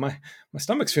 Okay, my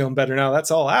stomach's feeling better now.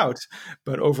 That's all out.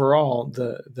 But overall,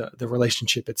 the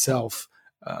relationship itself,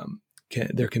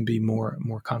 there can be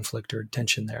more conflict or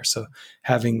tension there. So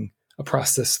having a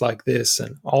process like this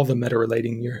and all the meta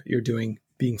relating you're doing,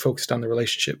 being focused on the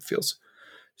relationship, feels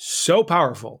so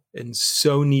powerful and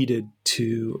so needed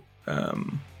to,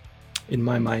 in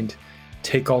my mind,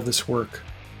 take all this work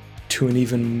to an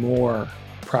even more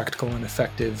practical and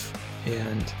effective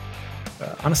and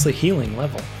honestly healing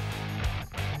level.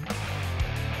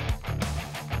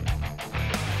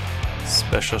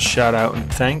 Special shout out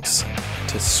and thanks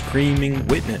to Screaming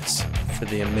Witness for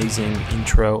the amazing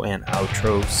intro and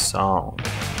outro song.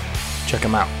 Check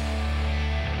them out.